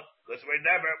melucha, because we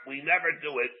never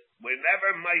do it. We're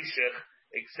never meishech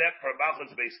except for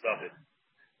malchus beis David.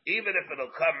 Even if it'll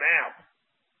come out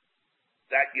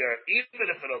that you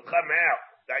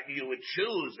would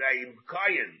choose a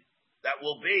kayan that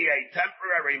will be a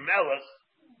temporary melech,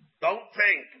 don't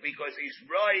think because he's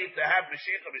right to have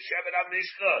Mashiach b'shemen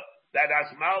hamishcha that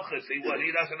as malchus he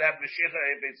doesn't have Mashiach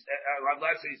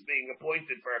unless he's being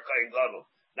appointed for a kayan gadol.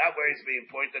 Not where he's being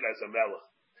appointed as a melech.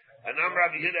 A number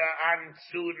of Yehuda and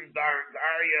student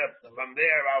Arya from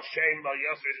there. Al Shem Lo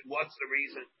Yosser. What's the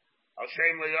reason? Al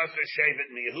Shem Lo Yosser Shevet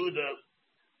Yehuda.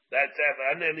 That's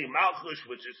Aneli Malchus,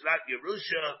 which is not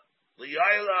Yerusha.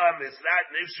 Li'aylam is not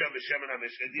Nivsha b'Shemen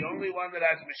HaMishcha. The only one that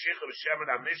has Mashiach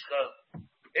b'Shemen HaMishcha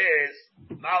is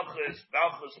Malchus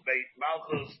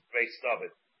Beis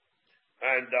David.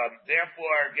 And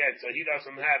therefore, again, so he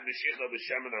doesn't have Mashiach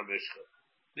b'Shemen HaMishcha.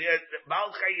 The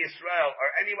Malchai Yisrael, or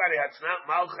anybody that's not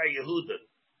Malchai Yehuda,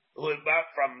 who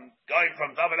going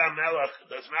from David HaMelech,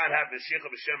 does not have Mashiach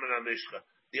b'Shemen HaMishcha.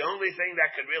 The only thing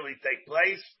that could really take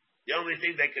place, the only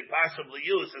thing they could possibly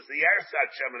use is the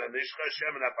Ersat Shemen HaMishcha,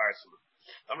 Shemen HaParsima.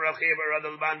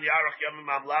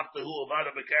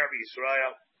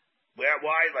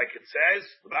 Why? Like it says,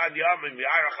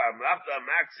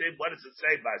 what does it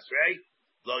say, Basrei?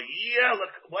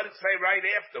 What does it say right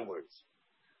afterwards?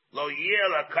 Lo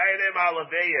yil akayrim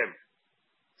alaveim.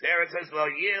 There it says, Lo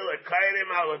yil akayrim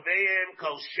alaveim,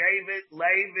 kol shevet,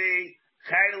 Levi,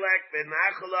 chelek,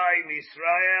 benachalai,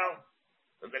 Yisrael.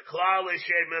 And the klal is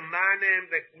shememanim,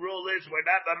 the rule is, we're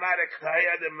not mamadik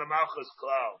chayadim, the malchus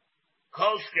klal.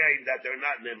 Kolshkein, that they're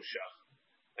not nimshach.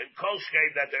 And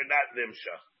kolshkein, that they're not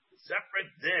nimshach. Separate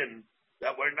din,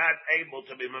 that we're not able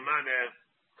to be mamanim,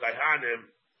 kaihanim,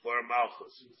 for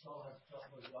malchus.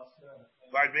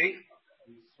 Pardon me?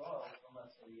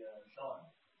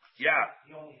 Yeah.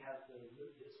 He only has it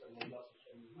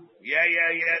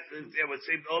would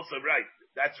seem also right.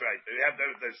 That's right.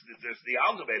 There's the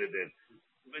algomated din.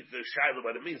 The shaila,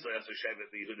 what it means, the is a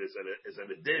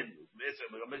din.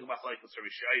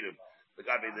 The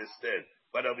guy made this din.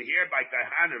 But over here by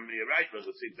Kahanim, you're right, because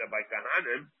it seems that by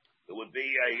Kahanim, it would be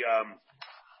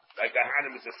by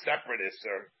Kahanim is a separatist,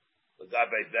 sir. The guy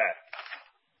made that.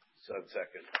 So, 1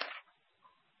 second.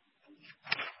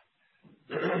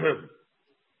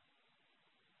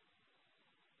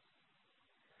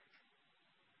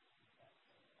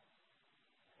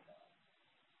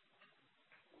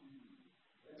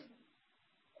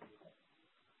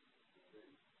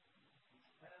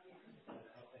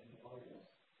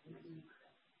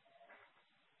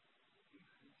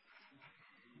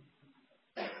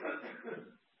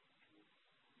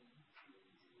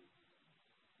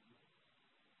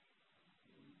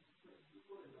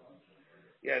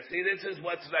 Yeah, see, this is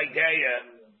what's Nageya.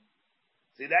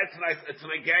 See, that's nice. It's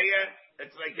Nageya, and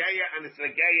it's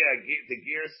Nageya,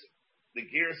 the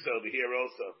gears over here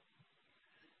also.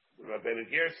 The Rabbeinu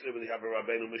Gersa, we have a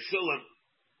Rabbeinu Meshulam.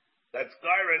 That's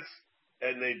Gairis,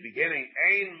 in the beginning,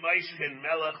 Ein Meishkin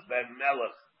Melech ben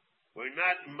Melech. We're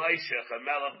not Meishach, a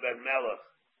Melech ben Melech.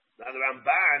 Now the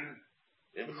Ramban,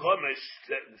 in Chumash,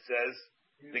 says,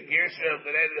 the Gersa,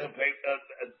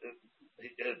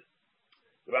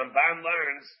 the Ramban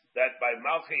learns that by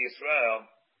Malchi Yisrael,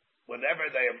 whenever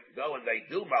they go and they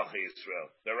do Malchi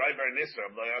Yisrael, they're River and Isra,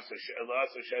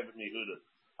 L'Asr Shevet Yehuda.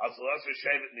 L'Asr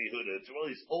Shevet Yehuda. It's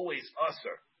really always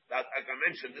Asr. Like I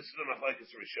mentioned, this is the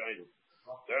Machlekes Rishonim.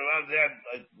 They're around there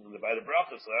by the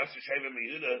brachas, L'Asr Shevet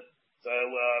Yehuda. So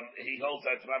he holds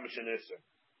that to Mamish and Isra.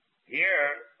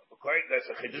 Here, according to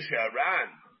the Chidushi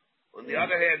Aran. On the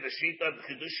other hand, the Shita of the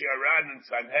Chidushi Aran in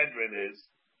Sanhedrin is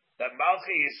that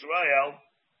Malchi Yisrael,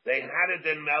 they had a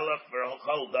din melech for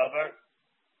chol davar,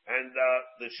 and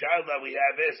the shayla that we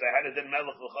have is they had a din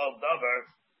melech for chol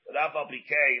davar. But Abba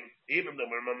became, even though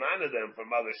we're mamana them from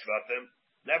other shvatim,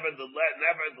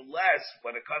 nevertheless,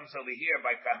 when it comes over here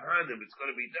by kahanim, it's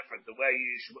going to be different. The way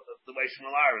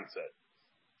Shmuel Aaron said.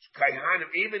 Kaihanim,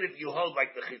 even if you hold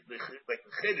like the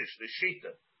Chiddush, the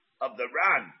Shita of the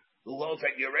Ran, who holds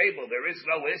that you're able, there is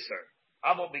no Isser.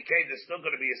 Avol Bikay, there's still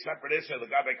going to be a separate Isser, the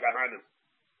Gabe Kaihanim.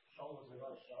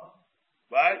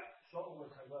 What?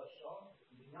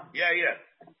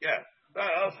 Yeah.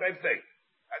 No, same thing.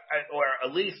 Or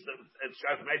at least it's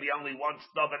just maybe only one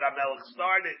Stavid HaMelech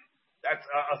started. That's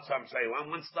I'm saying. When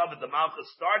one Stavid, the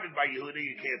Malchus started by Yehudi,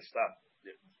 you can't stop.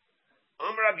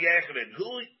 Rab Yechanan,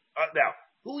 who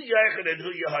Yechanan,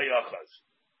 who Yehayachas?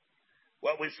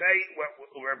 What we say,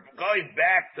 we're going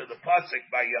back to the pasuk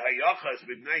by Yehayachas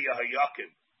with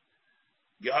Yehoyakim.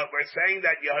 We're saying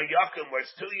that Yehoyakim was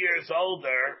 2 years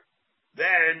older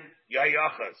than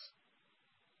Yehayachas.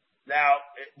 Now,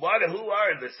 who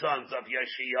are the sons of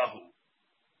Yeshayahu?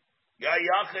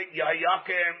 Yehayachas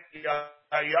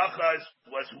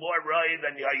was more right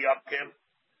than Yehoyakim.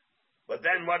 But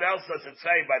then what else does it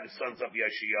say by the sons of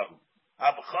Yeshayahu?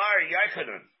 Abchar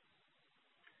Yechanan.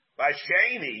 By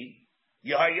Sheni,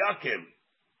 Yehoyakim.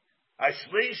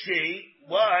 Ashlishi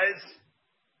was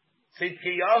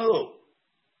Tzidkiyahu.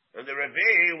 And the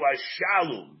Revi was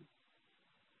Shalom.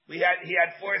 He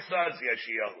had 4 sons,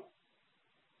 Yeshayahu.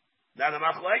 Now the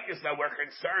machlekes that we're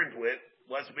concerned with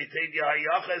was between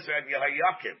Yehoyachas and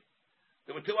Yehoyakim.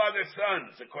 There were 2 other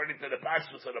sons, according to the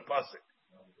pashtus of the pasuk.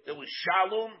 There was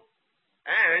Shalom,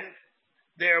 and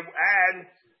there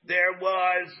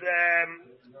was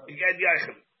again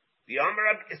Yechim. The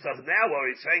Amar so now what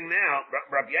he's saying now,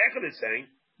 Rabbi Yechim is saying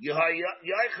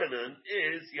Yechanan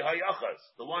is Yehoyachas,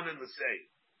 the one and the same.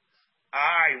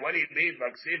 What do you mean?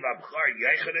 Vaksiv Abchar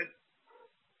Yechanan?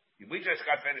 We just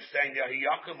got finished saying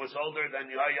Yehoyakim was older than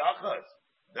Yehoyachas.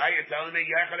 Now you're telling me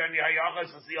Yechanan and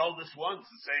Yehoyachas is the oldest one. It's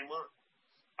the same one.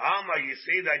 Alma, you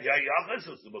see that Yehoyachas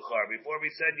is the Bukhar. Before we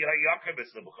said Yehoyakim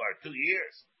is the Bukhar. 2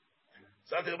 years.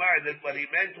 So what he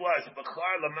meant was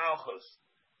Bukhar Lamalchus.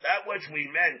 That which we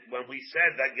meant when we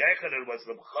said that Yechanan was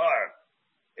the Bukhar,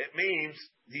 it means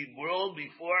he ruled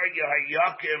before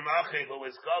Yehoyakim Achiv, who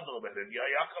was Gadol.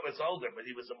 Yehoyakim was older, but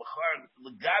he was a Bukhar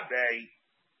L'gabe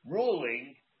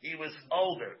ruling. He was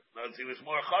older, he was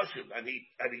more chashuv, and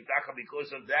because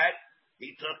of that,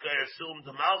 he took assumed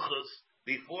Malchus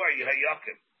before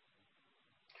Yehoyakim.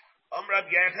 Rab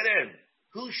Yechanan,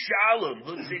 who's Shalom?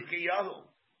 Who's Tzidkiyahu?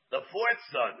 The 4th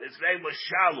son, his name was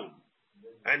Shalom,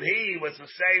 and he was the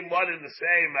same one and the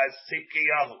same as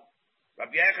Tzidkiyahu. Rab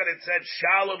Yechanan said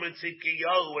Shalom and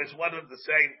Tzidkiyahu is one of the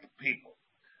same people.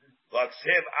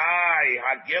 V'ksiv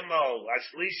Hagimel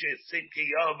Ashlishi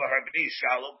Tzidkiyahu v'Harbi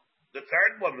Shalom. The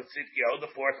 3rd one was Tzidkiyahu, the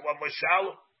 4th one was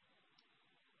Shalom.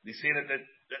 You see that?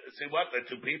 See what? They're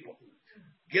 2 people.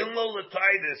 Gimel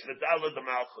l'Taidus v'Dala the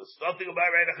Malchus. Something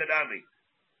about Reina Chadami.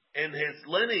 In his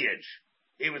lineage,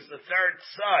 he was the 3rd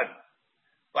son,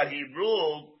 but he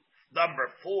ruled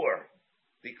number 4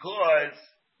 because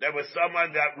there was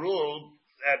someone that ruled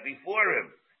before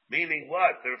him. Meaning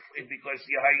what? Because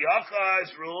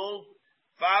Yehoyachas ruled,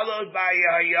 followed by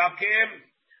Yehoyakim,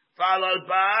 followed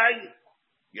by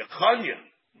Yechonya,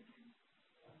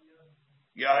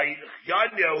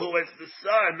 who was the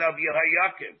son of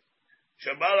Yehoyakim.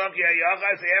 Shemalach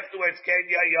Yehoyachas, afterwards came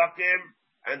Yehoyakim,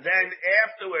 and then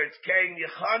afterwards came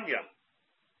Yechonya,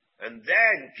 and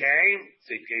then came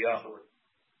Tzidkiyahu.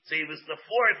 So he was the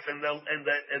 4th in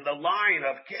the line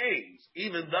of kings,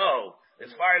 even though,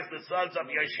 as far as the sons of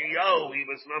Yeshayahu, he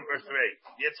was number 3.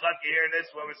 Yitzchak, you hear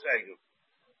this? What we're saying?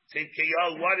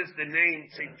 Tzidkiyahu, what is the name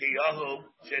Tzidkiyahu?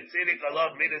 Shetzidik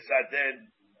alav midas adin.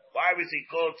 Why was he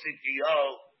called Tzidkiyahu?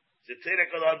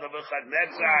 Shetzidik alav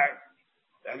Nebuchadnezzar.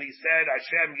 And he said,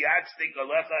 Hashem yatzdik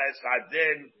alecha es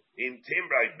adin in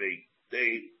Timraybi.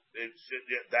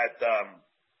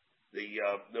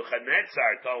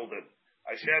 Nebuchadnezzar told him,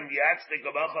 Hashem yatzdik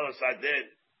alecha es adin.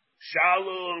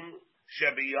 Shalom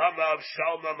shebiyamav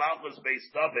shalma malchus beis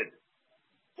David.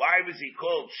 Why was he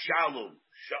called Shalom?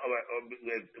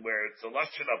 Where it's a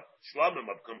lashon of shlomim,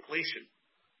 of completion.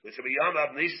 Which will be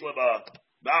Yamav Nishlama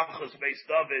Malchus Beis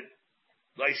David,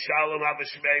 like Shalom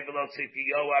Avishmei V'lo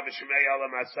Tzidkiyahu Avishmei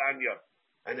Alam Asanya.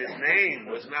 And his name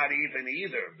was not even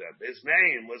either of them. His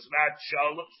name was not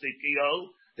Shalom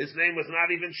Tzidkiyahu. His name was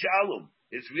not even Shalom.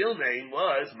 His real name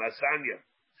was Masanya.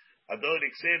 Although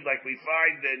it said, like we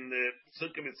find in the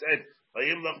Sukkim, it said,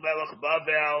 Vayimlach Melech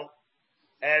Babel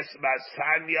Es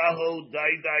Masanyahu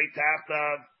Daidai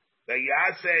Tachtav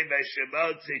Vayase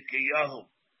Veshemot Tzidkiyahu.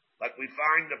 Like we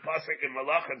find the pasuk in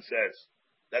Malachim says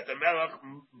that the Melech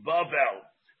Babel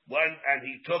went and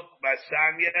he took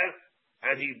Masanya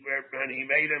and he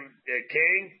made him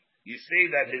king. You see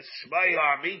that his Shmai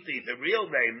Amiti, the real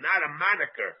name, not a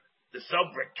moniker, the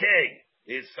sobriquet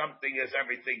is something as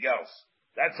everything else.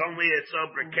 That's only a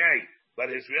sobriquet. but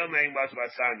his real name was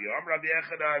Basanya. Rabbi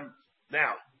Yechanan.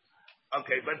 Now,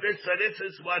 okay, but this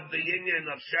is what the union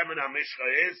of Shem and Amishcha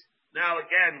is. Now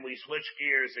again, we switch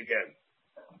gears again.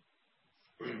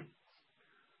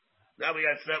 Now we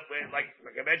got stuff, like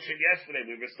I mentioned yesterday,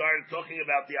 we started talking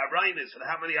about the Arainis and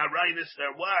how many Arainis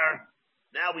there were.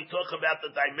 Now we talk about the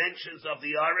dimensions of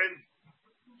the Aron,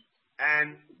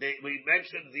 and we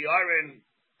mentioned the Aron,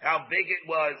 how big it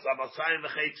was, Amasayim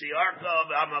v'chetzi Arko,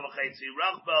 v'ama v'chetzi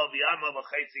Rachbo, v'ama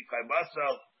v'chetzi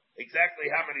Kaimaso, exactly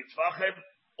how many Tvachim.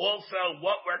 Also,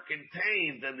 what were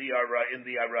contained in the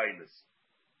Arainis.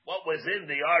 What was in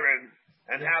the Aron,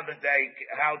 and how did they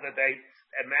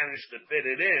manage to fit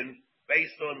it in,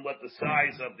 based on what the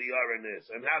size of the Aron is,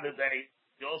 and how did they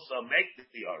also make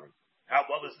the Aron?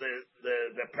 What was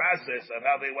the process of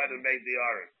how they went and made the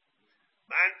Aron?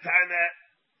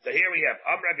 So here we have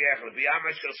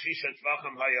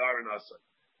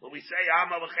when we say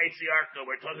Amma v'chetzi Arka,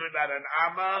 we're talking about an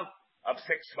Amma of 6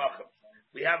 Tvachim.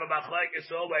 We have a machlokes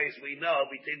always, we know,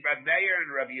 between Rabbi Meir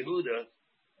and Rabbi Yehuda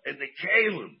in the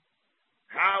Kalim.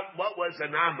 What was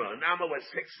an Amma? An Amma was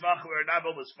 6 Tvachim, or an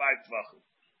Amma was 5 Tvachim.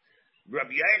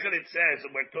 Rabbi Yechon, it says,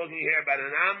 and we're talking here about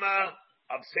an Amma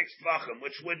of 6 Tvachim,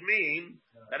 which would mean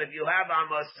that if you have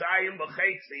Amma Sayim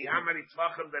B'chetzi, how many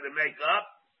Tvachim did it make up?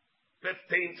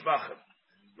 15 Tvachim.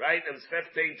 Right? It was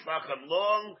 15 Tvachim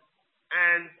long,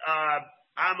 and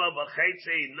Amma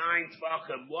B'chetzi, 9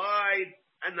 Tvachim wide,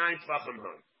 and 9 Tvachim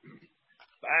high.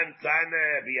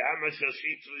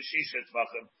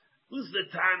 Who's the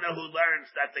Tana who learns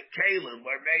that the Kalim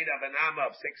were made of an Amma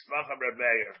of 6 Tvachim, Rabbi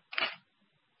Meir?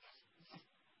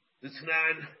 This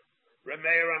man,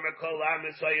 Rameir Amakol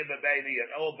Amis Baby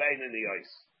and all Bain in the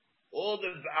ice. All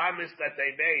the Amis that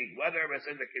they made, whether it was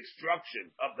in the construction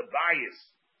of the bias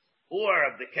or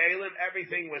of the Kalim,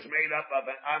 everything was made up of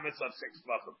an Amis of 6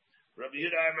 Tvachim. Rabbi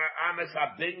Yehuda Amis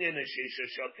Habinyan Ashisha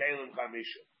Shal Kalim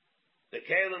Chamisha. The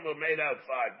Kalim were made out of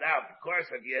 5. Now, of course,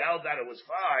 if you held that it was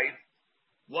 5,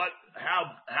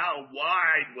 how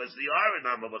wide was the Aron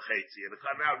Amma B'chetzi? It would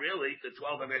come out really to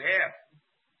 12 and a half.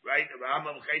 Right? The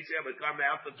Amma B'chetzi would come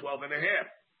out to 12 and a half.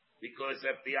 Because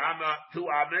if the Amma, 2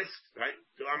 Amis, right?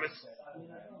 2 Amis.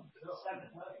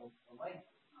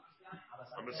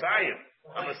 A Messiah is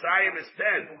 10. A Messiah is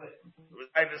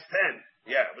 10.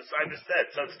 Yeah, a Messiah is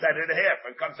 10. So it's 10 and a half.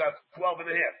 And comes out to 12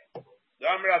 and a half. The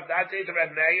Amr of Dati to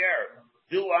Red Meir.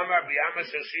 Do Amr B'yama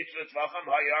Shashitra Tvacham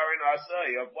Hayarin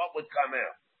Asay. Of what would come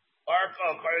out?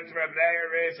 Arka, according to Red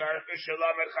Meir, is Arka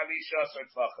Shalom at Chamisha Asar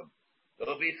Tvacham.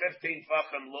 It'll be 15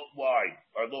 Tvachim wide,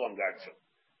 or long, actually.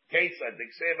 Ketza,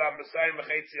 Dikseva, Messiah,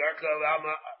 Mechetzi, Arka,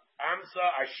 Lama, Amsa,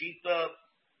 Ashita,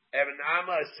 Evan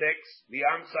Amma is 6, the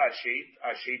Amsa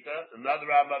Ashita, another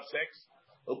Amma of 6,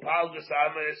 Upal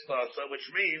Amma is Tosa, which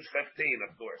means 15,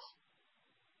 of course.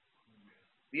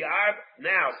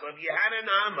 Now, so if you had an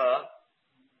Amma,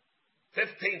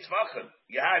 15 Tvachim,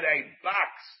 you had a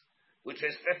box, which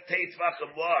is 15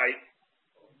 Tvachim wide,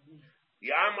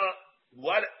 the Amma,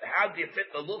 how do you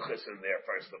fit the luchas in there,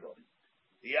 first of all?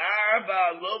 The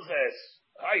Arba luchas,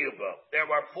 there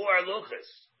were 4 luchas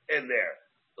in there.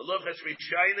 The luchas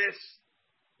Rishonis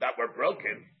that were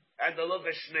broken, and the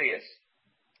luchas Shneis,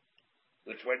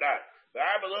 which were not. The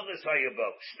Arba luchas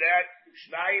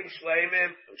Shnayim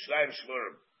Shleimim, Shnayim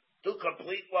Shmurim. 2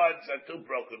 complete ones and 2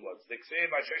 broken ones. So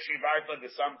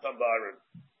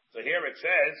here it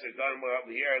says, we're going over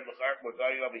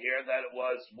here that it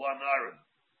was 1 Aron.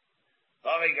 They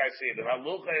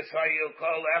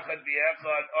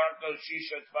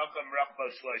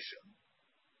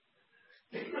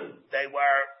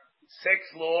were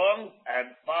 6 long and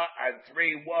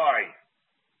 3 wide.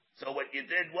 So what you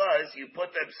did was you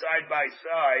put them side by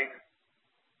side.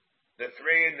 The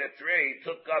 3 and the 3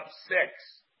 took up 6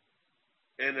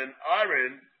 in an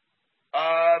Aron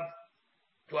of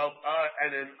 12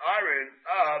 and an Aron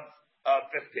of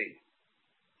 15.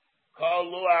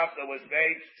 Kol luach that was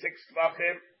made 6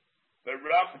 tvachim, the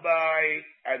rachbai,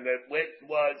 and the width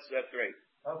was 3.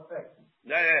 Okay.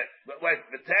 No, but wait,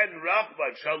 the 10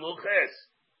 rachbai shaluches,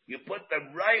 you put the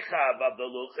reichav of the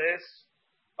luches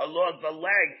along the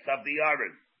length of the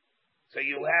aron. So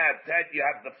you have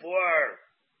the 4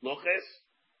 luches,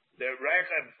 the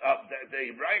reichav of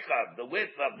the reichav, the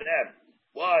width of them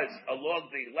was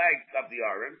along the length of the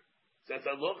aron. So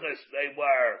the luches,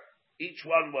 each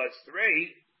one was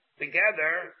 3.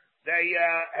 Together,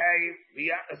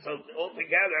 so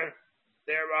altogether,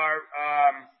 there are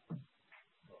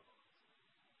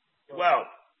 12.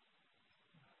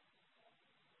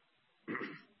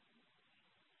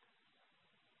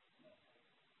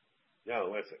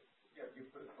 No, listen.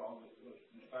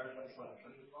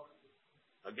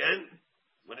 Again?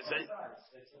 What did it say?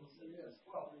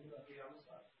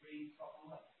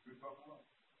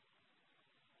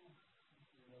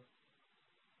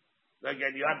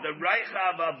 Again, you have the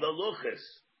Reichav of the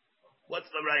Luchas. What's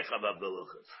the Reichav of the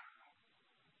Luchas?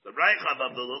 The Reichav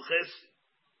of the Luchas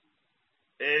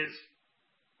is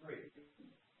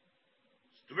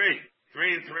 3.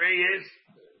 3 and 3 is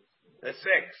a 6.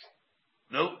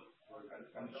 Nope.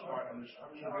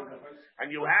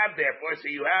 And you have therefore, so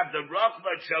you have the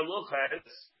Rachva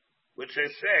Shaluchas, which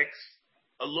is 6,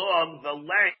 along the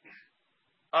length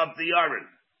of the Aron.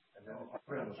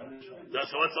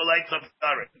 So what's the length of the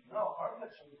Aron?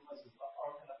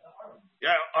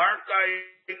 Yeah, Arkai.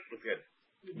 Okay.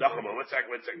 No, come on, one second.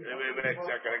 Wait a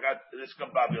second. I got this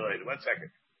combobulated. 1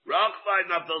 second. Rachva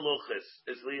of the Luchas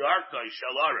is the Arkai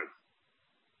Shal Aron.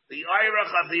 The Irach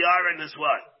of the Aron is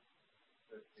what?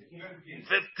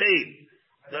 15.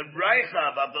 The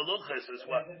Reichav of the Luchas is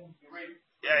what?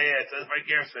 Yeah, it says by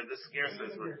Gerson. This Gerson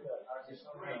is what?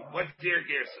 What's your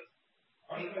Gerson?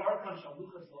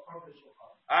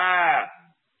 Yeah.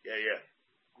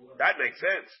 That makes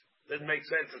sense. Doesn't make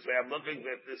sense this way. I'm looking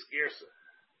at this Gerson.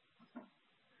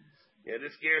 Yeah,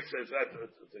 this Gerson is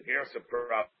it's a Gerson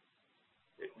problem.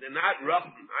 They're not rough.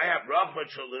 I have Rachman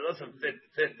Shaluchas and fit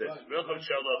this. Rachman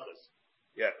Shaluchas.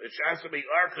 Yeah, it has to be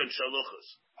Arkan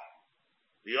Shaluchas.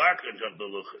 The Arkan of the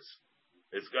Luchas.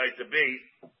 It's going to be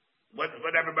what's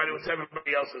everybody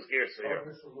else's gears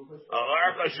here.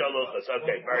 Arkan Shaluchas.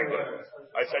 Okay, very good.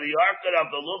 I said the Arkan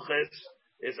of the Luchas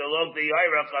is along the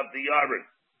Irach of the Aron.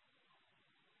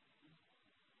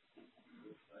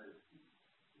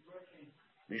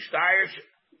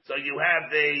 So you have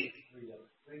the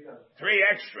 3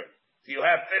 extra. So you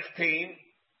have 15.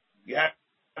 You have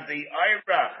the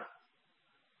Irach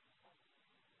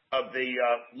of the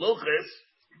Luchas.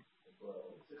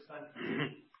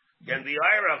 And the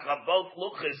Irach of both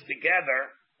Luchas together.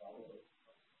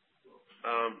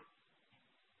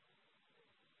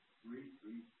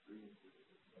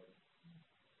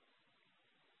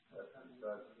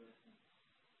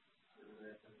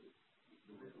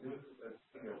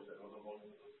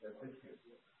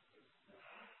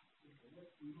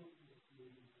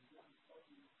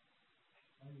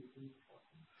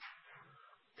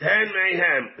 10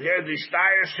 mayhem. Here the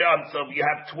Steyer Shab, so you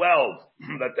have 12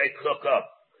 that they cook up.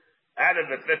 Out of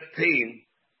the 15,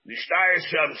 the Steyer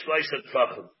Shab Shleishat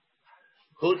Tfachim.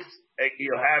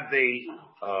 You have the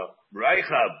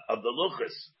Reichab of the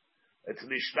Luchas. It's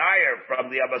the Steyer from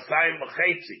the Abasayim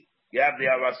B'chetzi. You have the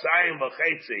Abasayim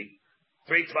B'chetzi,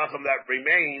 3 Tfachim that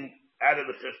remain out of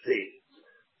the 15.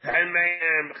 10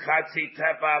 mayhem Chatzi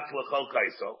Tefach L'chol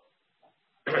Kaiso.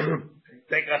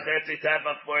 Take a Chatzi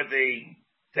Tefach for the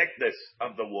thickness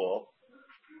of the wall.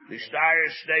 The Steyer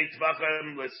Shnei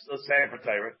Tvachim Sefer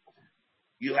Torah.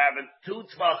 You have 2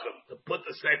 Tvachim to put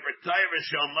the Sefer Torah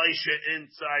Shel Moshe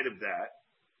inside of that.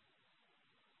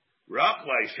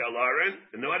 Rachvai Shel Aron.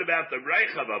 And what about the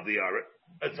Reichav of the Aron?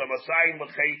 It's a Masayim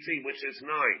B'chetzi, which is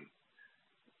 9.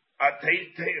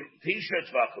 Tisha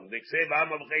Tvachim. Diksev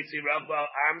Amma B'chetzi Rachval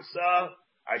Amsa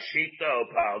Ashita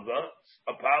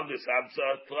Opalgas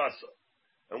Amsa Tlasa.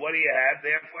 And what do you have?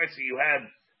 Therefore, so you have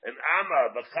an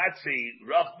Amma, B'chatzi,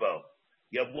 Rachbo.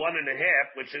 You have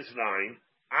 1.5, which is 9.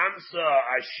 Amsa,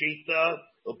 Ashita,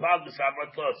 Upalgas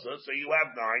Amatosa. So you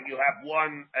have 9. You have 1,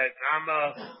 an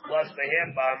Amma plus the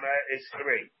half Amma is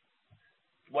 3.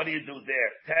 What do you do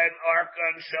there? 10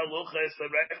 Arkan Shaluchas, the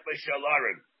Rechba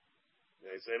Shalarin.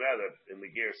 I say that in the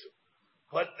gears.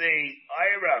 Put the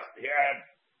Irach, here I have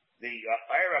the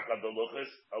Irach of the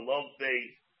Luchas, along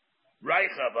the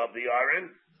Reichav of the Aron.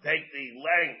 Take the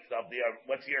length of the,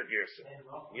 what's your gerson?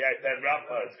 Yeah, then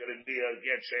Rafa, it's going to be a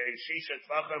get Shisha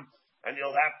Tvachim, and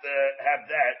you'll have to have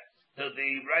that to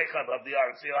the Reichav of the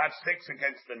Aron. So you'll have 6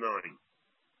 against the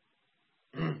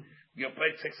 9. You'll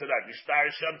play 6 of that. The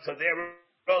Shtar Sham, so there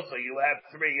also you have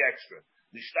 3 extra.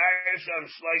 The Shtar Sham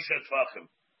Shloisha Tvachim.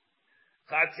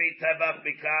 Chatzi Tevach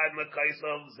Bikan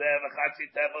Mekaisel Zev, Chatzi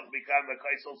Tevach Bikan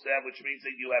Mekaisel Zev, which means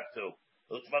that you have 2.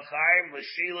 Utvachayim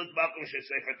L'Shilut Bakum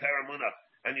Shesefer Torah Munach.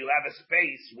 And you have a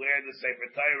space where the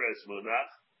Sefer Torah is munach.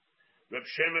 Reb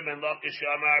Shimon ben Lakish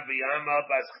Amar B'Yama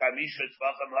Bas Chamisha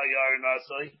Tzvachim Hayar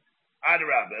Nasoi.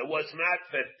 Adarabah, it was not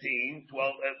 15,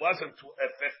 12, it wasn't 15,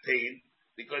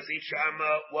 because each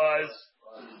Amma was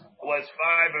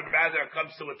 5, and rather it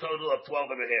comes to a total of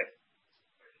 12 and a half.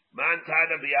 Man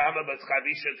Tada B'Yama Bas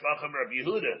Chamisha Tzvachim Reb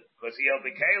Yehuda, because he held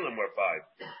the Kalim were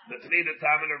 5. The Tnida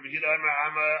Taman Reb Yehuda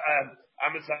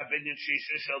Amma Sabinyan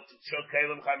Shisha Shel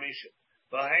Kalim Chamisha.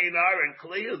 But hey, Aaron,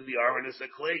 clear the Aaron is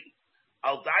a kli.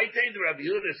 Al daite the Rabbi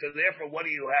Yehuda, so therefore, what do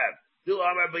you have? Do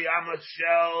Amar B'Yama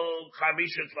Shel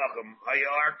Chamisha Tvachim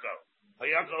Hayarko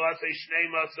Hayakol asay shnei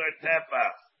masar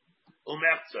tefach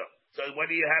umechza. So what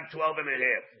do you have? 12 and a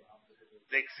half.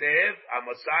 Diksev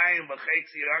amasayim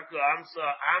v'cheitzi yarko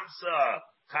amsa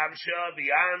chamsha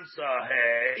v'amsa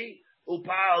hey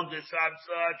upal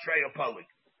disabsa treyopolik.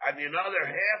 And the other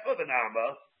half of an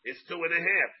amma is 2 and a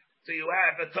half. So you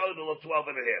have a total of 12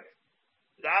 and a half.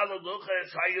 Dalu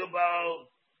luchas hayubo,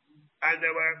 and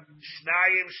there were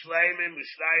shnayim shleimim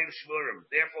v'shnayim shvurim.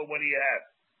 Therefore, what do you have?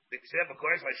 Except, of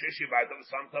course, by shishi b'atam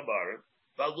some tabarim.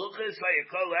 But luchas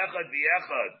hayakol echad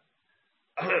v'echad.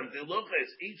 The luchas,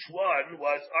 each one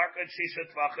was arkad shisha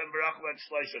tvachim v'rachman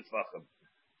shloisha tvachim.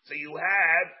 So you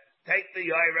have, take the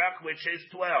yairach, which is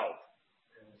 12.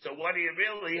 So what do you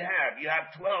really have? You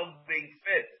have 12 being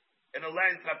fit in a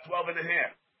length of 12 and a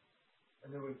half. And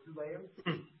there were 2 layers?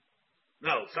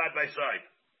 No, side by side.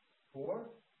 4?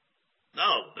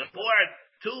 No, the 4, 2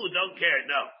 don't care,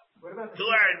 no. What about 2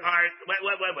 are,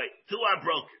 wait. 2 are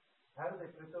broken. How do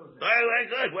they fit those in? Wait,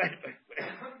 good, wait.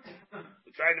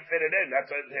 We're trying to fit it in,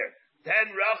 that's what's here.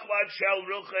 10 rachman shel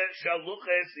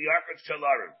luches, the arkad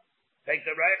shalarim. Take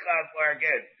the reichav, or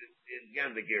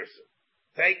again the girsa.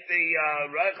 Take the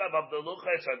reichav of the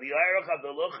luches, or the arach of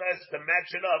the luches, to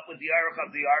match it up with the arach of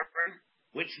the arpern,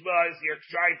 which was you're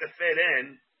trying to fit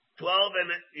in 12 and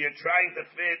you're trying to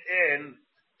fit in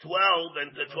 12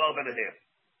 into 12 and a half.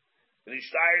 And so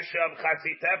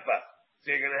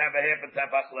you're going to have a half a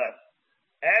tefach left.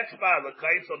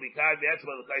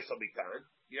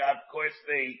 You have, of course,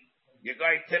 you're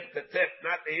going tip to tip,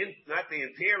 not the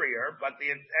interior, but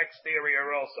the exterior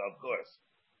also, of course.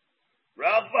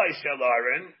 Rabbi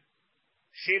Shalarin,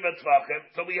 Shiva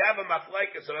Tvachim. So we have a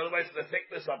machlekes. In other words, the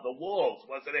thickness of the walls,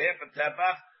 was it a half a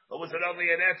tefach, or was it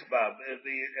only an etzbah?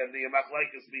 The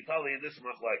machlekes bitali in this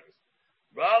machlekes.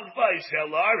 Rabbi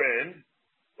Shalarin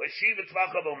was Shiva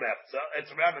Tvachim umechza.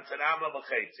 It's Rabbi Tanama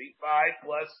v'chetzi, 5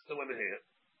 plus 2 and a half.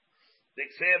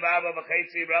 Diksev Abba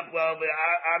v'chetzi Rabba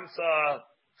v'amsa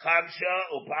chamsha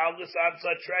upalgus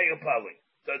amsa trey upali.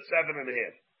 So it's 7 and a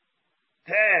half.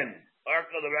 10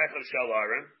 arka the rechav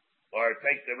Shalarin. Or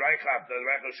take the reichab, the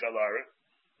reichab shalarim,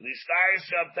 l'shtayr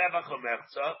shab tevach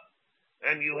umechza,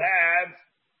 and you have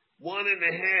 1.5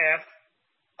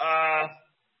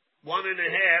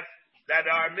 that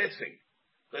are missing.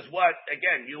 Because what?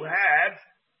 Again, you have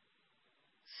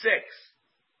 6.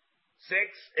 6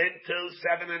 into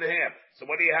 7.5. So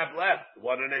what do you have left?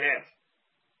 1.5.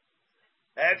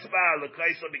 Etzba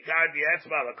l'kaisel mikan, the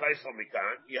etzba l'kaisel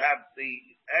mikan. You have the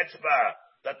etzba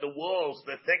that the walls,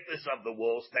 the thickness of the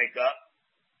walls take up.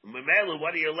 Memelu,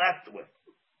 what are you left with?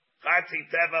 Chatzi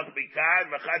tevach bikan,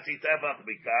 machatzi tevach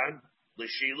bikan,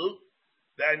 l'shilu.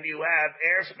 Then you have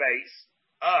airspace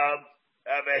of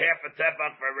a half a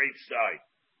tevach for each side.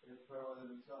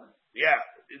 Yeah.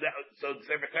 So the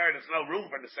Sefer Torah, there's no room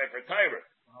for the Sefer Torah.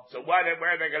 So where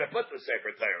are they going to put the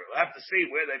Sefer Torah? We'll have to see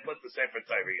where they put the Sefer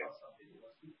Torah.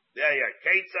 Yeah.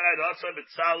 Ketzad, also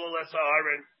B'tzalul,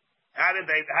 Aaron. How did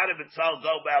B'tzal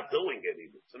go about doing it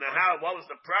even? So now what was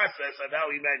the process of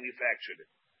how he manufactured it?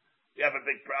 We have a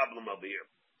big problem over here.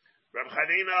 Reb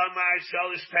Chanina Amar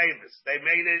Shalish Tavis. They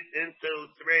made it into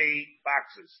 3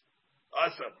 boxes.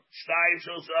 Awesome. Shtayim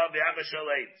Shel Zav, Yaga Shel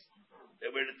Eitz.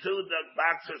 There were the 2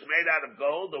 boxes made out of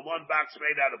gold, the 1 box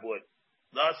made out of wood.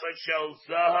 Nasa Shel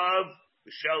Zav,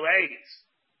 Shel Eitz.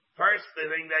 First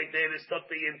thing they did is took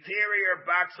the interior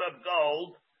box of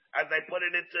gold and they put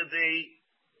it into the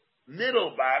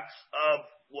middle box of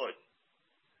wood.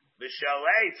 The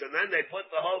shalates, and then they put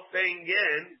the whole thing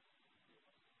in,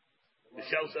 the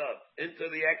shells up, into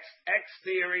the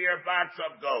exterior box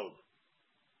of gold.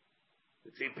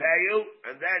 The tipayu,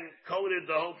 and then coated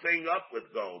the whole thing up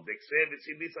with gold. This,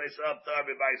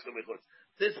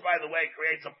 by the way,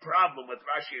 creates a problem with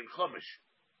Rashi and Chumash.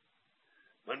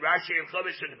 When Rashi and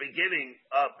Chumash at the beginning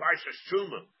of Parshas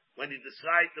Truma, when he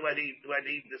describes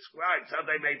how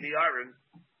they made the Aron,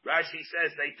 Rashi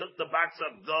says they took the box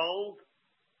of gold,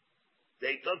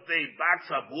 they took the box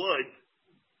of wood,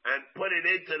 and put it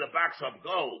into the box of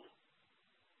gold.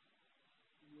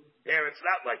 Here, it's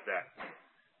not like that.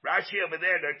 Rashi over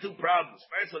there are 2 problems.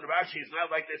 First one, Rashi is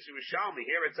not like this Yerushalmi.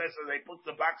 Here it says that they put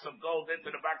the box of gold into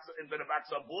the box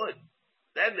of wood.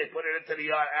 Then they put it into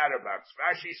the outer box.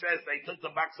 Rashi says they took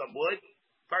the box of wood,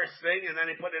 first thing, and then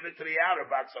they put it into the outer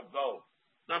box of gold.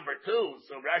 Number 2,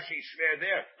 so Rashi is shver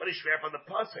there, but he's shver from the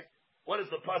pasuk. What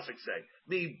does the pasuk say?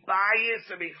 Mi bayis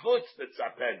and mi chutz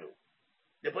tetzapenu.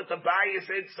 They put the bayis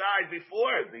inside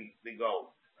before the gold.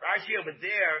 Rashi over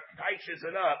there touches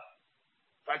it up,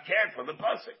 fakir from the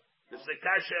pasuk. This is the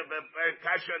kasha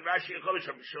and Rashi and Chumash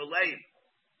from Sholem.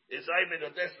 Is aimed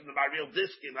at this in the real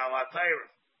diskin al atayra.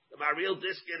 The Mariel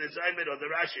Diskin is Ayman or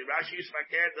the Rashi. Rashi's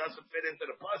Fakir doesn't fit into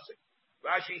the pasuk.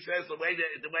 Rashi says the way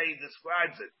he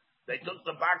describes it. They took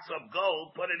the box of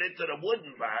gold, put it into the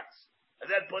wooden box, and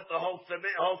then put the whole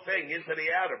thing into the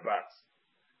outer box.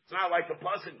 It's not like the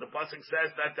pasuk. The pasuk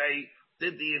says that they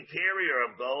did the interior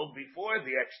of gold before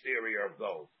the exterior of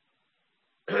gold.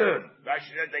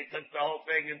 Rashi said they took the whole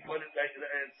thing and put it.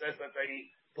 It says that they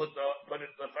put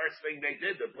it. The first thing they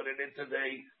did, they put it into the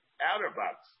outer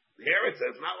box. Here it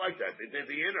says not like that. They did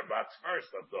the inner box first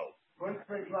of gold. Then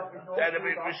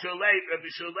Rabbi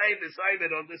Shulaim decided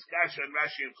on this kasha and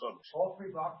Rashi and Chumash. All three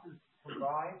boxes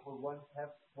combined for one.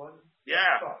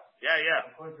 Yeah.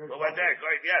 Well, what that?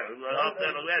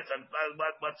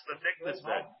 What's the thickness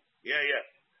then? Yeah.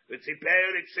 It's a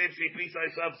pair. It says he piece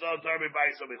myself so darby by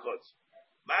some chutz.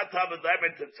 Matam and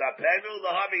lemon to tzapenu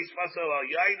lahavi spaso al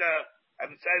yaina,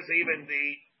 and it says even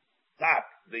the top,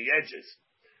 the edges.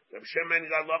 Reb Shimon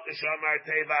Galokish Amar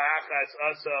Teva Achas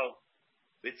also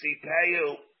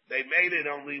Vitzipeyu. They made it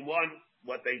only one.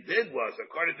 What they did was,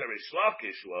 according to Rish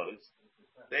Lakish, was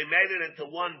they made it into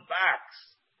one box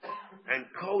and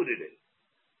coated it.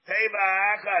 Teva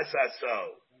Achas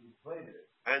also,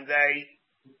 and they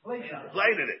plated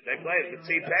it. They plated it.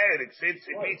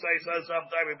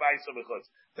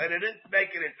 They didn't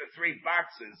make it into three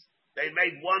boxes. They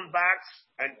made one box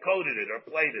and coated it or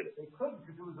plated it. They couldn't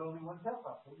because it was only one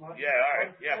tefah. Yeah, all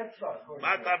right, yeah.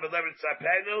 Matam 11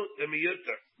 sapenu, the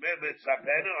miyuter.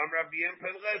 Sapenu, Rabbi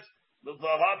Pinchas, the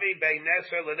Vahavi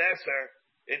Beineser Leneser.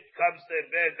 It comes to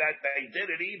that they did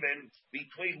it even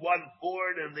between one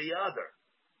board and the other,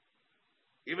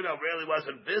 even though it really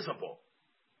wasn't visible.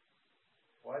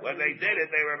 When they did it,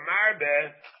 they were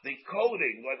marbe the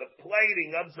coating or the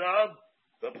plating of Zav,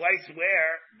 the place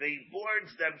where the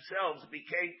boards themselves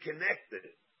became connected.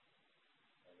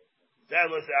 That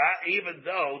was even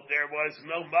though there was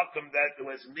no makom that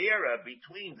was nearer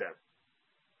between them.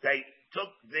 They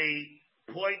took the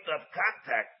point of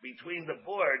contact between the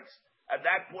boards, and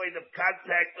that point of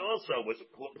contact also was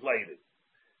plated.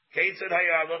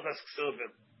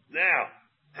 Now,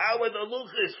 how were the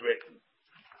luchas written?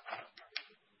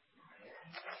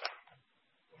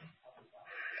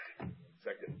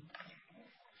 Second.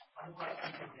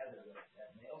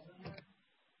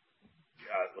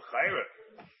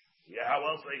 Yeah, how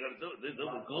else are you going to do it? They do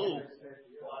the glue.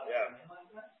 Yeah.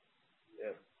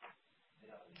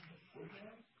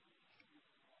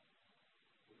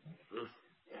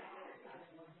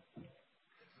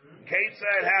 Kate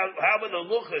said, how were the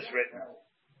luchas written?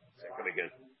 Second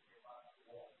again.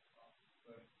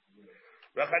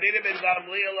 Rachanina ben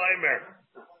Gamliel Omer.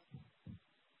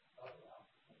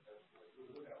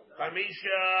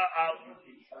 Chamisha al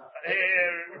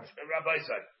Rabbi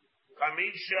said,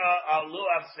 Chamisha al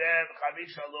luach seh,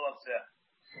 Chamisha al luach seh.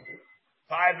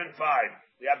 5 and 5.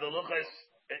 We have the luchas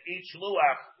in each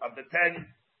luach of the 10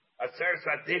 Aseres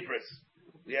dibris.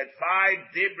 We had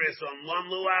 5 dibris on one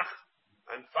luach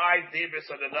and 5 dibris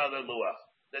on another luach.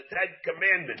 The 10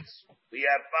 commandments. We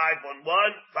have 5 on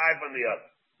one, 5 on the other.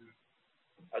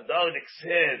 Adon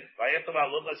exhid. Vayetam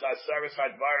aluchas Aseres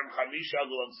hadvarim Chamisha al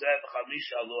luach seh,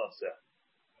 Chamisha al luach seh.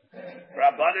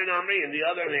 Rabbanan Amri, on the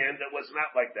other hand, it was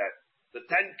not like that. The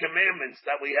 10 commandments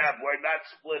that we have were not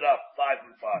split up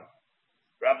 5 and 5.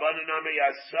 Rabbanan Amri,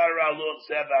 Asara Luach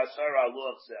Seh, Asara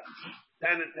Luach Seh.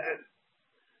 10 and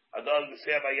 10. Adon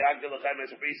Seh, Vayagel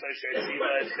Lechem Esprisa,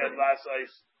 Sheshiva, Esed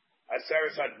Lasois,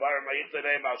 Aseres Hadvarim,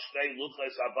 Ayitanem, Al Shnei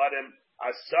Luchas Avadim,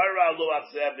 Asara Luach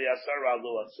Seh, Asara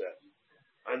Luach Seh.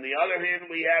 On the other hand,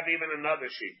 we have even another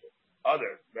sheet.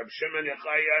 Reb Shimon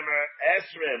Yochai Yomer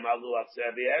Esrim Aluach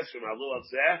Seh, Esrim Aluach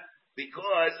Seh,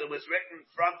 because it was written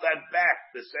front and back,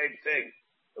 the same thing.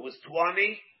 It was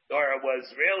 20, or it was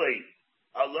really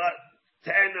 10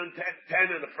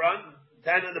 in the front,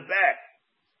 10 in the back.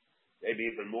 Maybe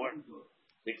even more.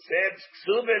 It says,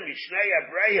 Ksubim Mishnei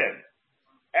Abraham,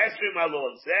 Esrim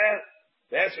Aluach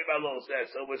Seh, Esrim Aluach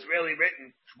Seh. So it was really written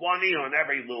 20 on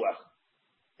every luach.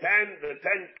 The 10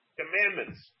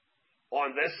 commandments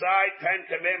on this side, 10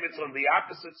 commandments on the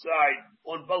opposite side,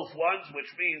 on both ones,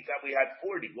 which means that we had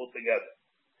 40 altogether.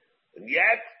 And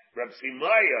yet, Reb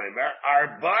Simaya,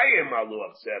 Arbayim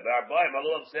Aluach said,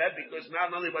 because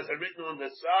not only was it written on the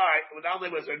side, not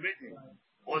only was it written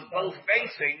on both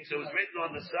facings, it was written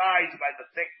on the sides by the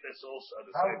thickness also.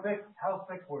 How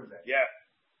thick were they? Yeah.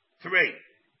 3.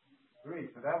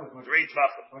 3, so that was 3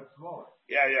 tvachim. Much smaller.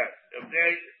 Yeah.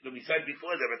 We said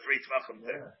before there were 3 tvachim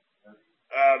there.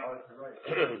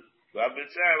 Rabbi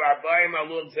Arbayim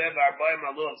Aluach said,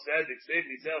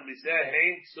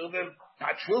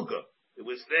 it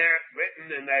was there written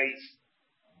in a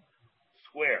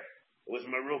square. It was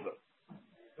maruga.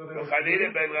 So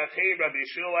V'chanina ben Rachim, Rabbi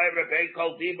Shua, Rabbi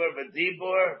Kol Dibur,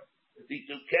 V'Dibur,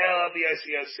 Ditukel Abiyas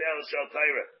Yasel Shal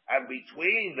Torah. And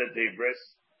between the Dibris,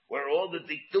 where all the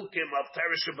Ditukim of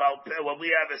Torah Shabbal Peh, what we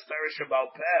have is Torah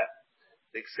Shabbal Peh.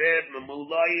 It said,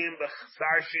 Memulayim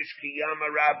B'charshish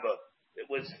Kiyama Rabba. It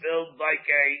was filled like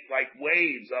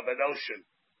waves of an ocean.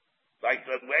 Like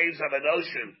the waves of an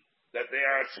ocean, that they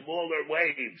are smaller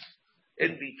waves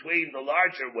in between the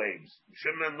larger waves.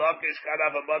 Shimon Lakish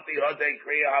Karavamati Hodei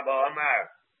Kriya Haba Amar.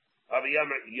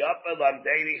 Aviyamar Yapel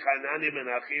Amdeni Chanani Ben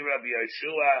Achi Rabbi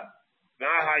Yeshua.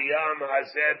 Nahayam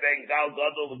Hazeh Ben Gal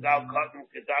Gadol Gal Katan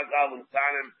Kedah Gal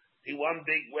Umtanim. The one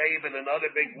big wave and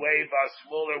another big wave are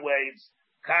smaller waves.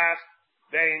 Kach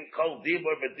Ben Kol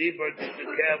Dibur B'Dibur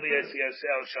Titukel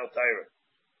Yasel Shal Torah.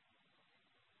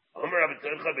 Omer Rabbi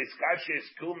Pinchas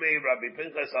Biskashis Kumi Rabbi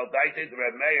Pinchas Al Daite to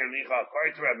Reb Meir Nicha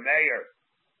according to Reb Meir,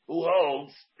 who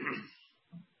holds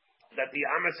that the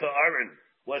Amos Aaron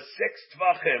was 6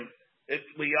 tvachim. If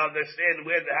we understand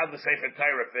how the Sefer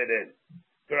Torah fit in.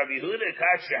 To Rabbi Yehuda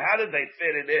Kasha, how did they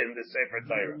fit it in the Sefer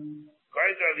Torah?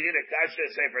 According to Rabbi Yehuda Kasha,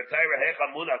 Sefer Torah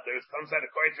Hecha Munach. There comes out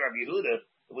according to Rabbi Yehuda,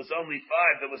 it was only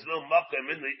 5. There was no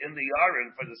makom in the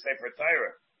Aaron for the Sefer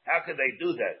Torah. How could they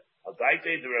do that? Al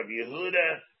Daite to Rabbi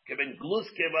Yehuda. They made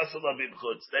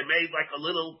like a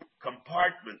little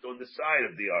compartment on the side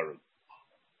of the Aron.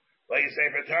 Like you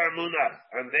say for Torah Munach,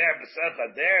 and there the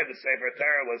Sefer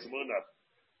Torah was Munach.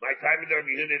 My time in the Rabbi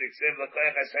Yehuda Diksiv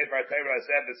L'Koyach HaSefer Torah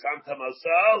Hazeh B'Samtam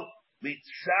Osal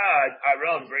Mitzad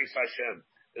Aron B'Reis Hashem.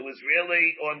 It was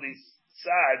really on the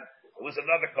side. It was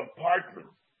another compartment.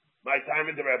 My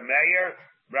time in the Reb Meir,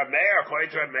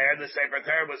 according to Reb Meir, the Sefer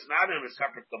Torah was not in a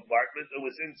separate compartment. It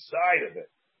was inside of it.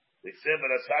 The Ksiv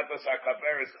Asatas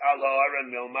HaKaperis Al Ha'aron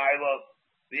Milmailo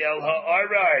the El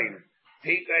Ha'aron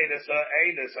Titeides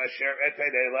Ha'edis Asher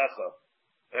Eted Elecha.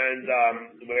 And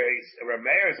where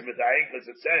Rameir is medayik, because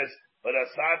it says, but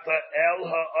Asata El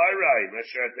Ha'aron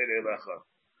Asher Eted Elecha.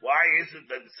 Why is it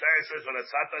that the Sarah says, but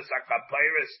Asatas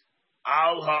HaKaperis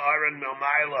Al Ha'aron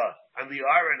Milmailo and the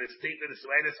Aron is Titeides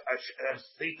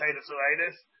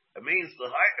Ha'edis? It means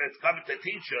it's coming to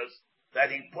teach us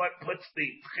that he puts the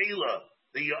Tchila.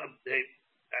 He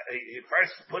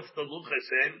first puts the luchas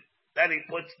in, then he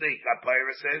puts the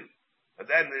kapyrus in, and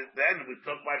then we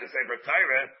talk about the Sefer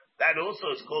Torah. That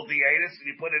also is called the Eidus,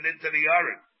 and you put it into the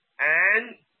Aron.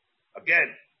 And again,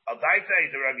 Al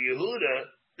Daite to Rabbi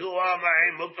Yehuda, do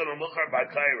Amayim Muktan Umuchar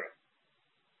B'Torah.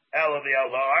 El of the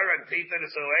El Ha'aron Tita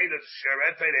the Eidus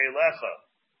Sherete Elecha.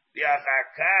 The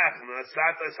Achakach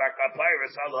Nasatas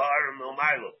HaKapyrus Al Ha'aron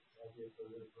Milmailo.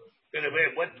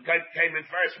 What came in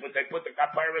first? Would they put the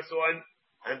kapyrus on,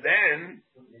 and then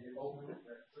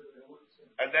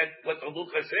put the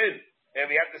luchas in?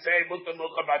 And we have to say mukta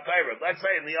lucha b'Torah. Let's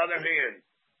say, on the other hand,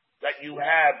 that you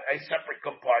have a separate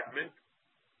compartment,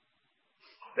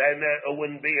 then it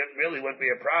really wouldn't be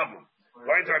a problem.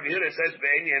 According to Rabbi Yehuda, it says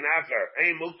be'eni and after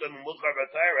ein mukta lucha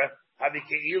b'Torah havi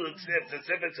keilu ksiv. It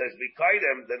says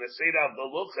b'kaidem the nesina of the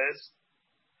luchas.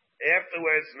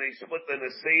 Afterwards, they put the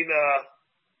nesina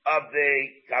of the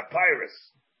kapyrus.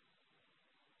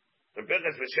 And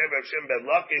Pinchas B'Shem Rav Shem ben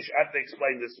Lakish, I have to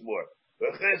explain this more.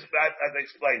 I have to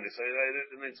explain this. I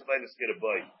didn't explain this to the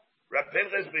boy. Rav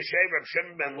Pinchas B'Shem Rav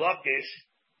Shem ben Lakish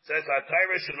says,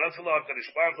 HaTorah shenatzal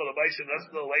HaKadosh Baruch Hu l'bayis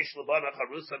shenatzal l'eish l'bana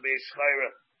charusa b'eish chayra.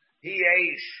 He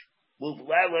eish,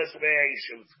 muvlelas b'eish.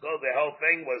 The whole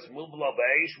thing was muvla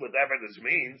b'eish, whatever this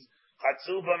means.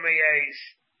 Chatzuva me'eish.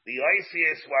 The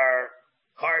Isis were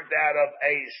carved out of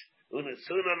eish. We'll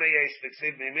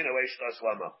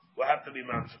have to be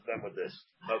months with them with this.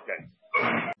 Okay.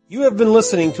 You have been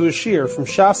listening to a shiur from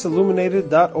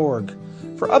shasilluminated.org.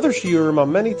 For other shiurim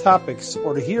on many topics,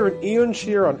 or to hear an Iyun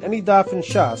shiur on any daf in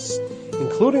Shas,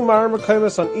 including Ma'ar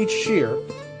Mekaymas on each shiur,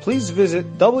 please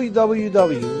visit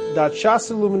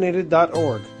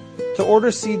www.shasilluminated.org. To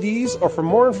order CDs or for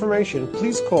more information,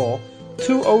 please call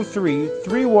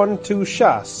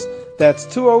 203-312-SHAS. That's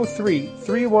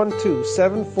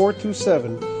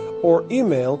 203-312-7427, or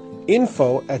email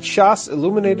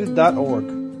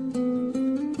info@shasilluminated.org.